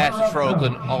many facets for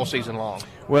Oakland all season long.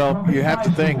 Well, you have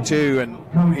to think, too, and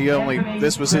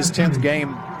this was his 10th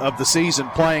game of the season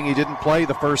playing. He didn't play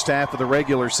the first half of the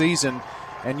regular season.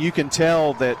 And you can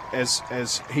tell that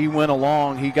as he went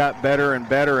along, he got better and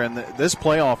better. And this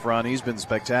playoff run, he's been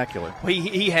spectacular. Well,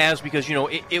 he has because, you know,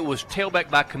 it was tailback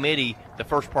by committee the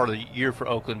first part of the year for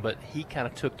Oakland, but he kind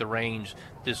of took the reins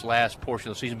this last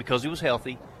portion of the season because he was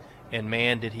healthy. And,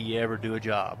 man, did he ever do a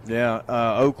job. Yeah,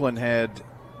 Oakland had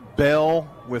Bell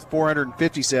with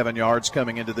 457 yards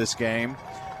coming into this game.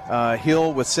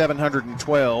 Hill with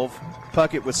 712,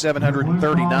 Puckett with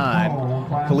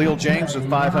 739, Khalil James with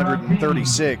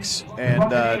 536,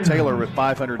 and Taylor with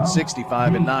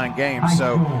 565 in 9 games.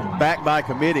 So back by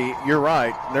committee, you're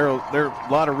right. There are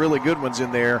a lot of really good ones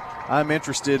in there. I'm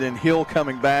interested in Hill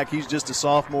coming back. He's just a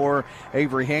sophomore.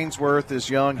 Avery Hainsworth is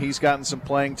young. He's gotten some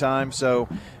playing time. So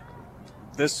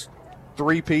this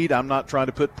three-peat. I'm not trying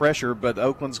to put pressure, but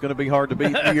Oakland's going to be hard to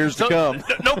beat for years to come.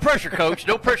 No pressure, Coach.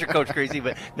 No pressure, Coach Creasy.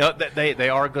 But no, they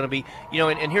are going to be.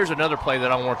 And here's another play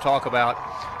that I want to talk about.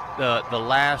 The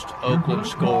last Oakland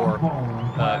score,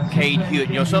 Cade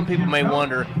Hewitt. Some people may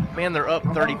wonder, man, they're up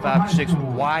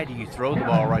 35-6. Why do you throw the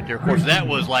ball right there? Of course, that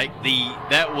was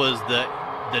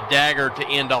the dagger to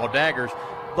end all daggers.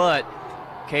 But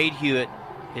Cade Hewitt,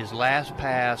 his last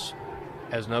pass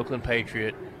as an Oakland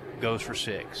Patriot, goes for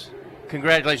 6.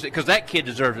 Congratulations, because that kid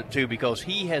deserves it too, because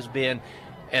he has been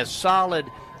as solid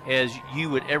as you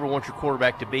would ever want your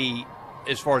quarterback to be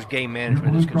as far as game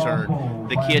management is concerned.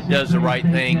 The kid does the right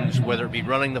things, whether it be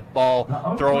running the ball,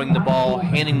 throwing the ball,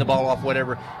 handing the ball off,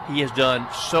 whatever. He has done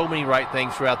so many right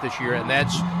things throughout this year, and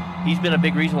he's been a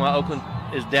big reason why Oakland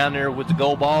is down there with the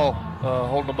gold ball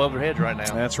holding above their heads right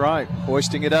now. That's right.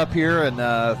 Hoisting it up here, and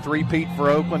three-peat for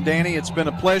Oakland. Danny, it's been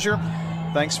a pleasure.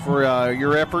 Thanks for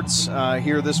your efforts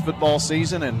here this football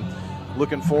season, and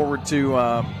looking forward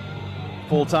to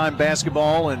full-time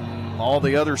basketball and all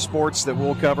the other sports that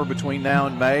we'll cover between now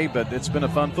and May, but it's been a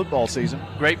fun football season.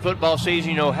 Great football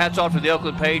season. Hats off to the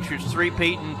Oakland Patriots,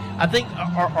 three-peating. I think,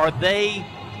 are they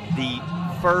the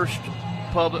first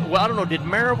public, well, I don't know, did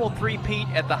Maryville three-peat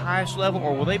at the highest level,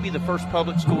 or will they be the first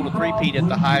public school to three-peat at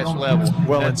the highest level?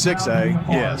 Well, in 6A,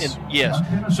 yes. Yes.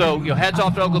 So, hats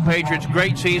off to Oakland Patriots.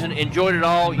 Great season. Enjoyed it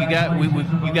all. You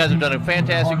guys have done a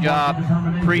fantastic job.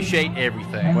 Appreciate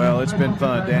everything. Well, it's been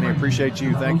fun, Danny. Appreciate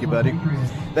you. Thank you, buddy.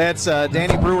 That's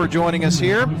Danny Brewer joining us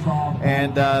here,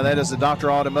 and that is the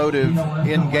Dr. Automotive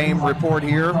in-game report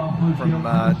here from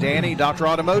Danny. Dr.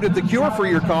 Automotive, the cure for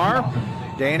your car.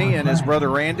 Danny and his brother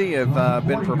Randy have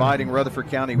been providing Rutherford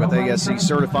County with ASC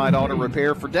certified auto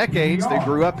repair for decades. They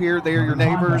grew up here. They're your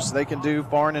neighbors. They can do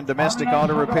foreign and domestic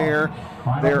auto repair.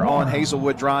 They're on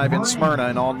Hazelwood Drive in Smyrna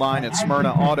and online at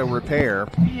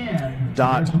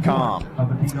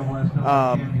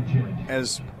smyrnaautorepair.com.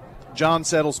 As John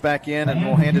settles back in, and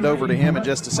we'll hand it over to him in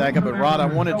just a second. But, Rod, I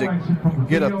wanted to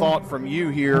get a thought from you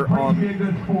here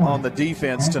on the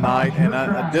defense tonight, and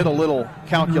I did a little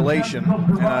calculation,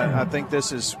 and I think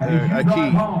this is a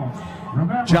key.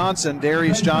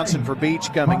 Darius Johnson for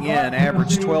Beach coming in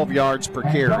averaged 12 yards per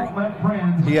carry.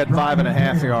 He had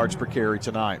 5.5 yards per carry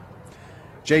tonight.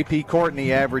 J.P.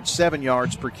 Courtney averaged 7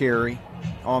 yards per carry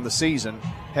on the season,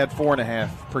 had 4.5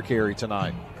 per carry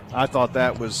tonight. I thought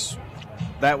that was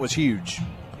huge.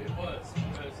 It was,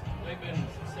 because they've been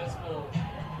successful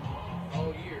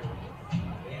all year.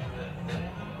 And the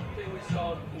thing we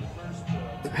saw in the first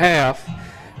half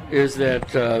is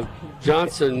that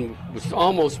Johnson was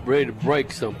almost ready to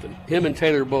break something. Him and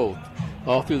Taylor both,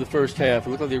 all through the first half. It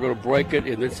looked like they were going to break it,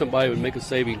 and then somebody would make a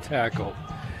saving tackle.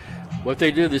 What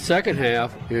they did the second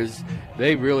half is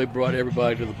they really brought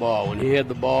everybody to the ball. When he had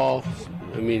the ball,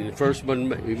 the first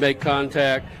one, he made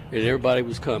contact, and everybody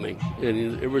was coming.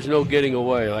 And there was no getting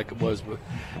away like it was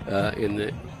in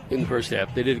the first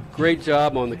half. They did a great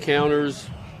job on the counters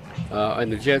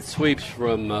and the jet sweeps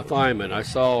from Feynman. I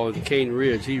saw on Cane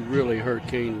Ridge, he really hurt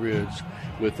Cane Ridge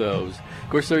with those. Of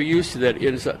course, they're used to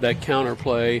that counter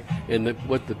play, and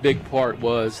what the big part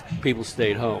was, people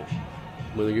stayed home.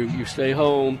 When you stay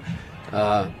home,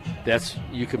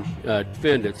 you can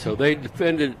defend it. So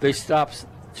they stopped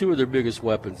two of their biggest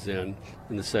weapons in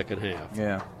the second half.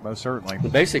 Yeah, most certainly.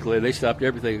 Basically, they stopped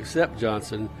everything except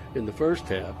Johnson in the first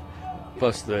half,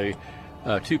 plus the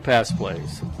two pass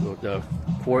plays, the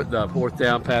fourth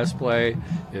down pass play,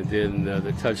 and then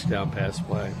the touchdown pass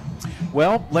play.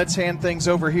 Well, let's hand things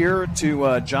over here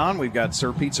to John. We've got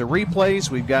Sir Pizza replays,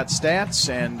 we've got stats,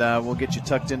 and we'll get you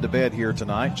tucked into bed here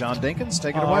tonight. John Dinkins,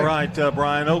 take it away. All right,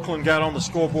 Brian. Oakland got on the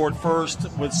scoreboard first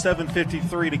with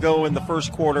 7:53 to go in the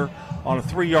first quarter on a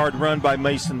 3-yard run by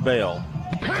Mason Bell.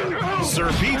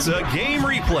 Sir Pizza game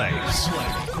replays.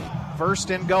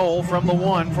 First and goal from the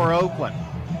 1 for Oakland.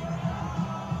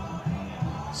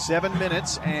 7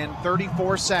 minutes and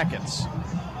 34 seconds.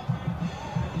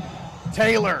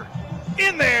 Taylor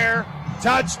in there,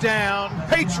 touchdown,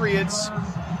 Patriots.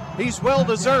 He's well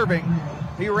deserving.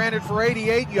 He ran it for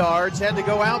 88 yards, had to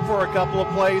go out for a couple of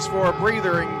plays for a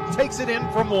breather, and takes it in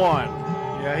from 1.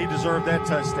 Yeah, he deserved that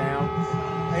touchdown.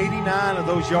 89 of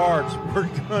those yards were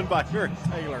done by Eric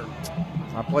Taylor.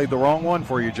 I played the wrong one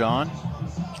for you, John.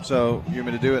 So you want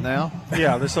me to do it now?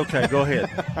 Yeah, that's okay. Go ahead.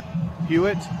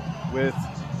 Hewitt with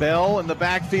Bell in the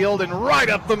backfield and right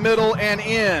up the middle and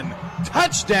in.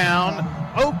 Touchdown,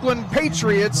 Oakland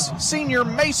Patriots. Senior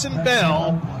Mason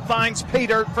Bell finds pay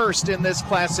dirt first in this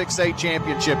Class 6A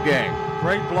championship game.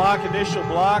 Great block, initial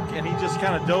block, and he just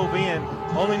kind of dove in.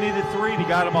 Only needed 3 and he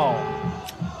got them all.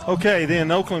 Okay,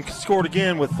 then Oakland scored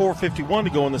again with 4:51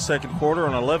 to go in the second quarter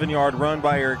on an 11-yard run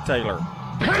by Eric Taylor.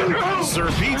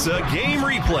 Sir Pizza game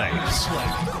replays.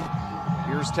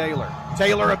 Here's Taylor.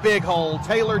 Taylor a big hole.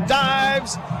 Taylor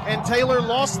dives, and Taylor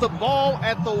lost the ball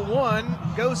at the 1,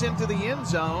 goes into the end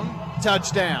zone.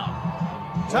 Touchdown.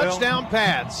 Touchdown,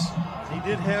 Pats. He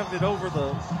did have it over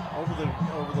the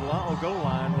goal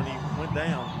line when he went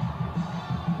down.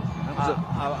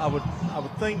 I would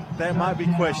think that might be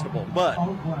questionable, but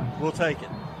we'll take it.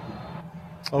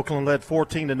 Oakland led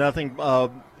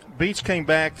 14-0. Beach came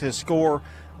back to score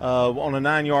on a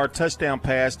 9-yard touchdown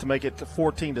pass to make it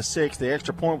 14-6. The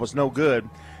extra point was no good,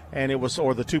 and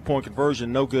or the 2-point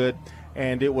conversion no good,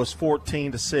 and it was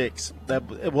 14-6.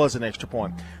 It was an extra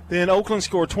point. Then Oakland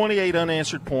scored 28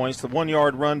 unanswered points. The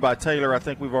 1-yard run by Taylor, I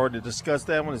think we've already discussed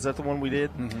that one. Is that the one we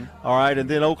did? Mm-hmm. All right, and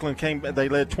then Oakland they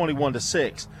led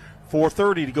 21-6.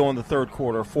 4:30 to go in the third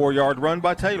quarter. 4-yard run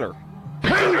by Taylor.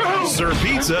 Sir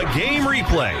Pizza game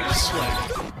replays.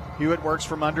 Hewitt works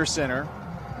from under center.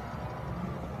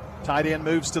 Tight end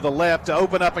moves to the left to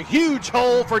open up a huge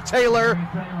hole for Taylor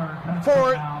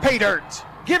for Paydirt.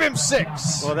 Give him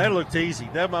 6. Well, that looked easy.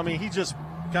 He just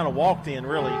kind of walked in,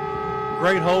 really.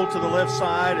 Great hole to the left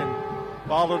side and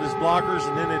followed his blockers,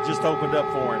 and then it just opened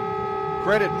up for him.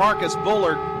 Credit Marcus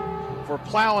Bullard for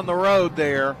plowing the road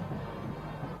there.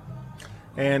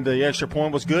 And the extra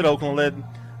point was good. Oakland led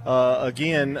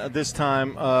again this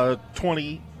time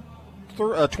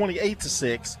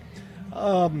 28-6.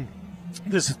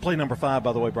 This is play number 5,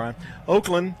 by the way, Brian.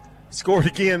 Oakland scored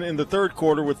again in the third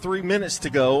quarter with 3 minutes to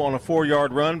go on a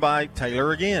 4-yard run by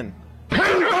Taylor again.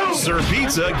 Sir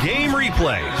Pizza game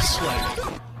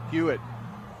replays. Hewitt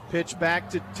pitch back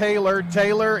to Taylor.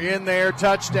 Taylor in there,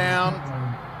 touchdown.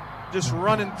 Just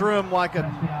running through him like a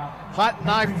hot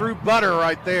knife through butter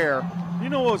right there. You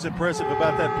know what was impressive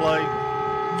about that play?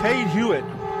 Cade Hewitt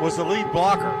was the lead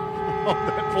blocker on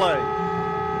that play.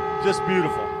 Just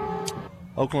beautiful.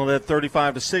 Oakland led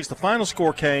 35-6. The final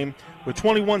score came with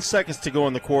 21 seconds to go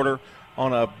in the quarter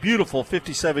on a beautiful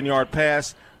 57-yard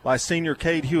pass by senior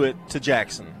Cade Hewitt to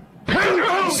Jackson.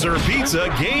 Sir Pizza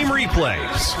game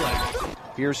replays.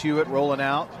 Here's Hewitt rolling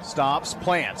out, stops,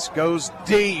 plants, goes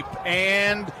deep,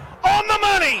 and on the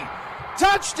money!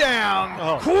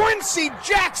 Touchdown! Quincy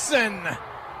Jackson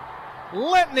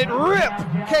letting it rip.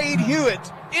 Cade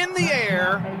Hewitt in the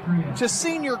air to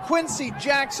senior Quincy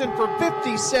Jackson for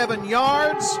 57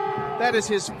 yards. That is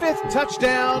his 5th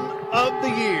touchdown of the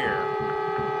year.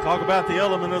 Talk about the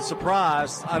element of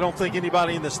surprise. I don't think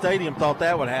anybody in the stadium thought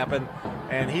that would happen,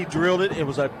 and he drilled it. It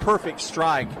was a perfect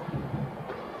strike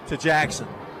to Jackson.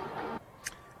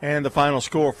 And the final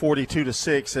score,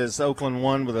 42-6, as Oakland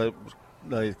won with the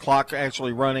clock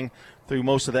actually running through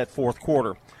most of that fourth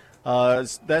quarter.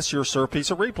 That's your Sir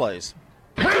Pizza replays.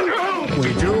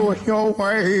 We do it your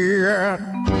way,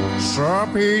 Sir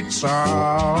Pizza.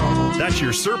 That's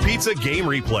your Sir Pizza game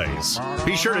replays.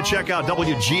 Be sure to check out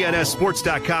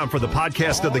WGNSSports.com for the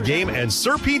podcast of the game and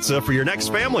Sir Pizza for your next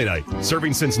family night.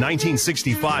 Serving since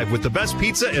 1965 with the best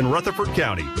pizza in Rutherford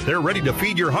County. They're ready to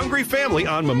feed your hungry family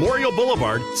on Memorial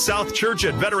Boulevard, South Church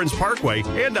at Veterans Parkway,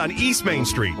 and on East Main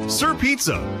Street. Sir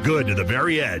Pizza, good to the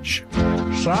very edge.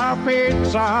 Sir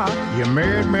Pizza, you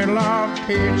made me love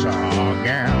pizza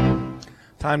again.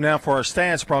 Time now for our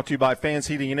stats, brought to you by Fans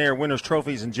Heating and Air, Winners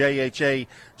Trophies, and JHA,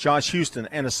 Josh Houston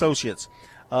and Associates.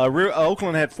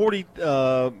 Oakland had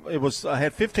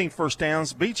 15 first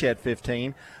downs. Beach had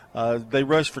 15. They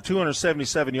rushed for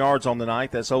 277 yards on the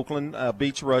night. That's Oakland.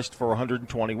 Beach rushed for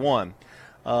 121.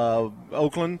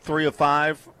 Oakland 3 of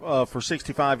 5 for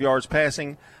 65 yards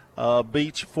passing.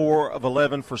 Beach 4 of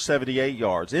 11 for 78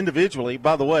 yards. Individually,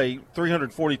 by the way,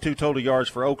 342 total yards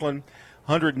for Oakland,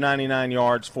 199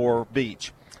 yards for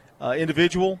Beach.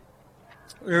 Individual,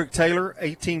 Eric Taylor,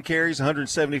 18 carries,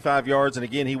 175 yards, and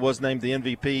again, he was named the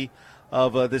MVP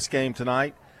of this game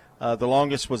tonight. The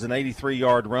longest was an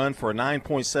 83-yard run for a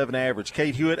 9.7 average.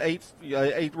 Cade Hewitt,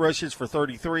 8 rushes for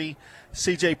 33.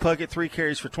 C.J. Puckett, 3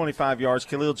 carries for 25 yards.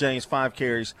 Khalil James, 5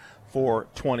 carries for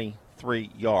 23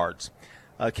 yards.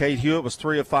 Cade Hewitt was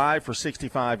 3 of 5 for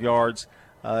 65 yards,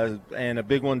 and a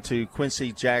big one to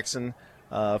Quincy Jackson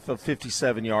for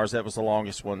 57 yards. That was the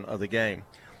longest one of the game.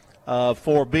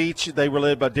 For Beach, they were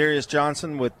led by Darius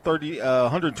Johnson with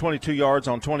 122 yards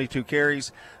on 22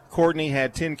 carries. Courtney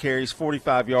had 10 carries,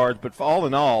 45 yards, but all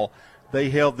in all, they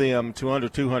held them to under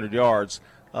 200 yards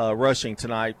rushing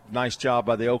tonight. Nice job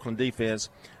by the Oakland defense.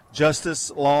 Justice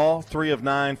Law, 3 of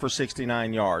 9 for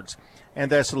 69 yards.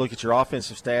 And that's a look at your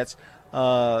offensive stats.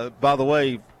 By the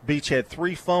way, Beach had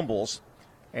 3 fumbles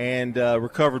and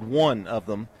recovered 1 of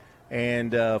them.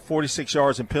 and 46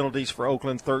 yards and penalties for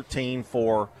Oakland, 13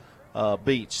 for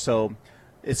Beach. So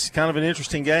it's kind of an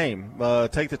interesting game.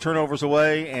 Take the turnovers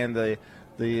away and the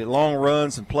long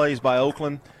runs and plays by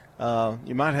Oakland,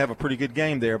 you might have a pretty good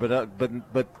game there, but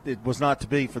it was not to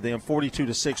be for them.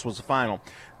 42-6 was the final.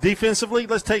 Defensively,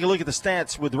 let's take a look at the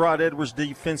stats with Rod Edwards'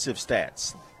 defensive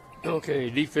stats. Okay,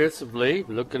 defensively,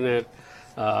 looking at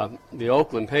the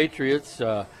Oakland Patriots,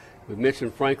 we've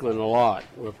mentioned Franklin a lot,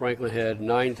 where Franklin had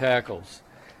 9 tackles.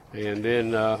 And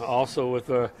then also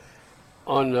with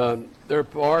on their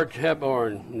Bart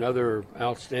Hepburn, another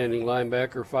outstanding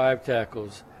linebacker, 5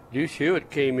 tackles. Deuce Hewitt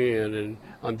came in and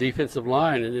on defensive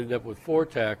line and ended up with 4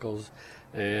 tackles,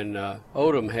 and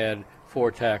Odom had 4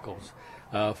 tackles.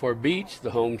 For Beach,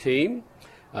 the home team,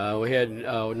 we had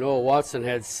Noah Watson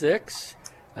had 6,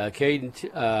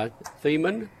 Caden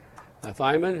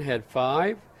Thyman had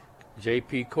 5,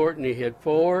 J.P. Courtney had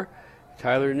 4,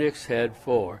 Tyler Nix had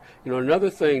 4. You know, another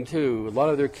thing, too, a lot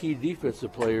of their key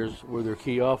defensive players were their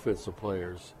key offensive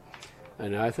players.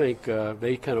 And I think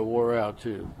they kind of wore out,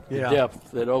 too. Yeah. The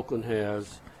depth that Oakland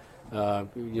has,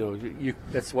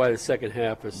 that's why the second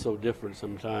half is so different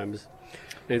sometimes.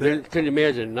 And then, can you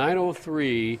imagine,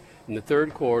 9:03 in the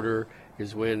third quarter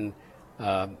is when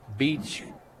Beach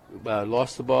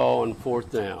lost the ball on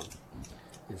 4th down.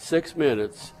 In 6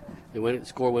 minutes, the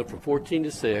score went from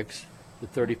 14-6 to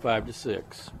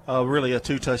 35-6. Really a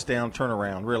 2-touchdown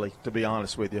turnaround, really, to be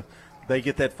honest with you. They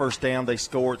get that first down, they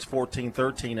score, it's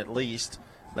 14-13 at least,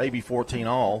 maybe 14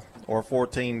 all, or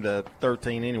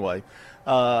 14-13 anyway.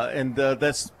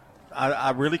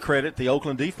 I really credit the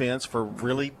Oakland defense for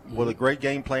really with a great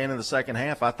game plan in the second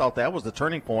half. I thought that was the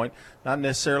turning point, not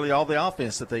necessarily all the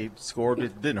offense that they scored.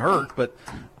 It didn't hurt, but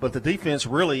the defense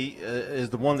really is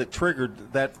the one that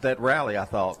triggered that rally, I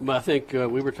thought. I think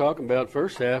we were talking about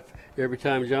first half, every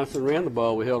time Johnson ran the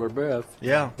ball, we held our breath.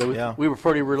 Yeah, We were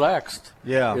pretty relaxed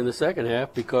in the second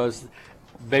half because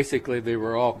basically they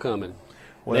were all coming.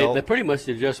 Well, they pretty much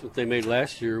the adjustment they made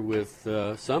last year with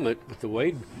Summit, with the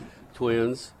Wade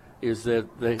twins, is that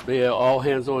they all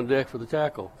hands on deck for the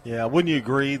tackle. Yeah, wouldn't you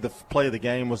agree the play of the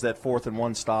game was that 4th and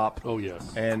 1 stop? Oh,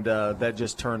 yes. And that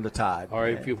just turned the tide. All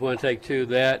right, if you want to take 2 of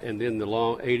that and then the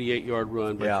long 88-yard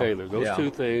run by Taylor. Those 2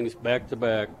 things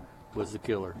back-to-back was the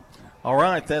killer. All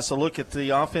right, that's a look at the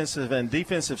offensive and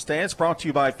defensive stats brought to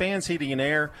you by Fans Heating and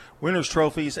Air, Winners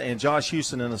Trophies, and Josh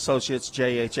Houston and Associates,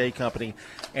 JHA Company.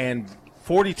 And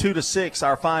 42-6,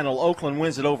 our final. Oakland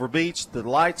wins it over Beach. The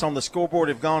lights on the scoreboard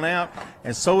have gone out,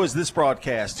 and so is this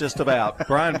broadcast, just about.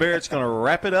 Brian Barrett's going to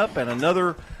wrap it up, and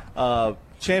another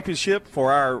championship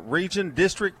for our region,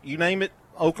 district, you name it.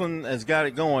 Oakland has got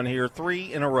it going here,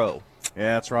 3 in a row.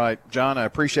 Yeah, that's right. John, I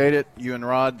appreciate it. You and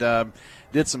Rod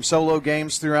did some solo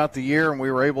games throughout the year, and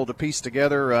we were able to piece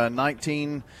together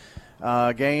 19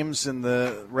 games in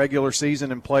the regular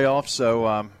season and playoffs,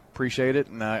 so appreciate it.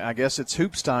 And I guess it's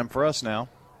hoops time for us now.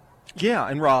 Yeah,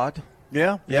 and Rod.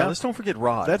 Yeah. Let's don't forget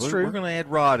Rod. That's true. We're going to add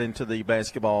Rod into the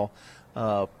basketball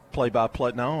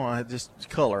play-by-play. No, just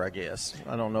color, I guess.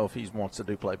 I don't know if he wants to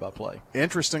do play-by-play.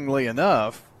 Interestingly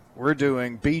enough, we're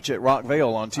doing Beach at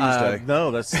Rockvale on Tuesday.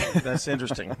 No, that's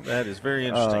interesting. That is very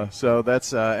interesting. So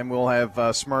that's and we'll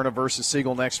have Smyrna versus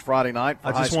Siegel next Friday night. For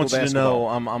I just want you basketball.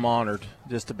 to know I'm honored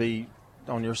just to be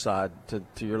on your side, to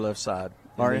your left side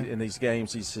in these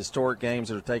games, these historic games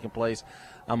that are taking place.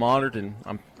 I'm honored, and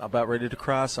I'm about ready to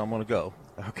cry, so I'm going to go.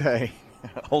 Okay.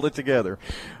 Hold it together.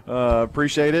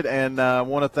 Appreciate it. And I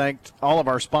want to thank all of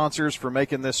our sponsors for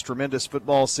making this tremendous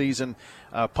football season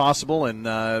possible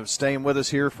and staying with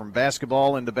us here from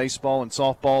basketball into baseball and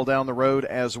softball down the road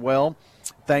as well.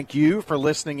 Thank you for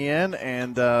listening in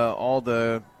and all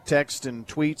the text and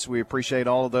tweets. We appreciate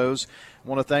all of those. I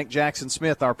want to thank Jackson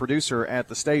Smith, our producer at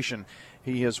the station.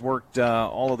 He has worked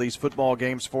all of these football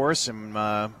games for us, and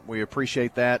we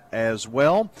appreciate that as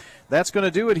well. That's going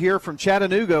to do it here from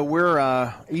Chattanooga.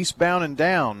 We're eastbound and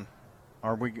down.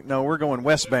 Are we? No, we're going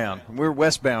westbound. We're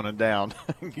westbound and down,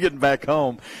 getting back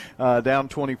home, down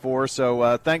 24.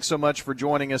 So thanks so much for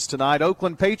joining us tonight.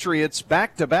 Oakland Patriots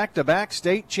back-to-back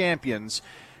state champions.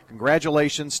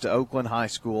 Congratulations to Oakland High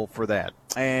School for that.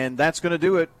 And that's going to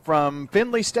do it from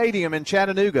Finley Stadium in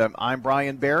Chattanooga. I'm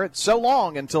Brian Barrett. So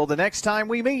long until the next time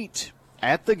we meet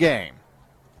at the game.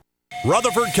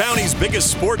 Rutherford County's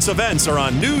biggest sports events are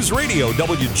on News Radio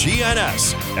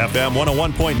WGNS, FM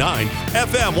 101.9,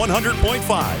 FM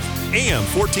 100.5, AM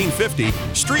 1450,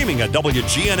 streaming at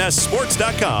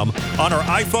WGNSSports.com on our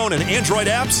iPhone and Android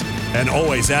apps, and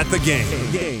always at the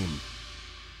game.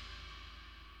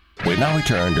 We now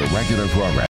return to regular program.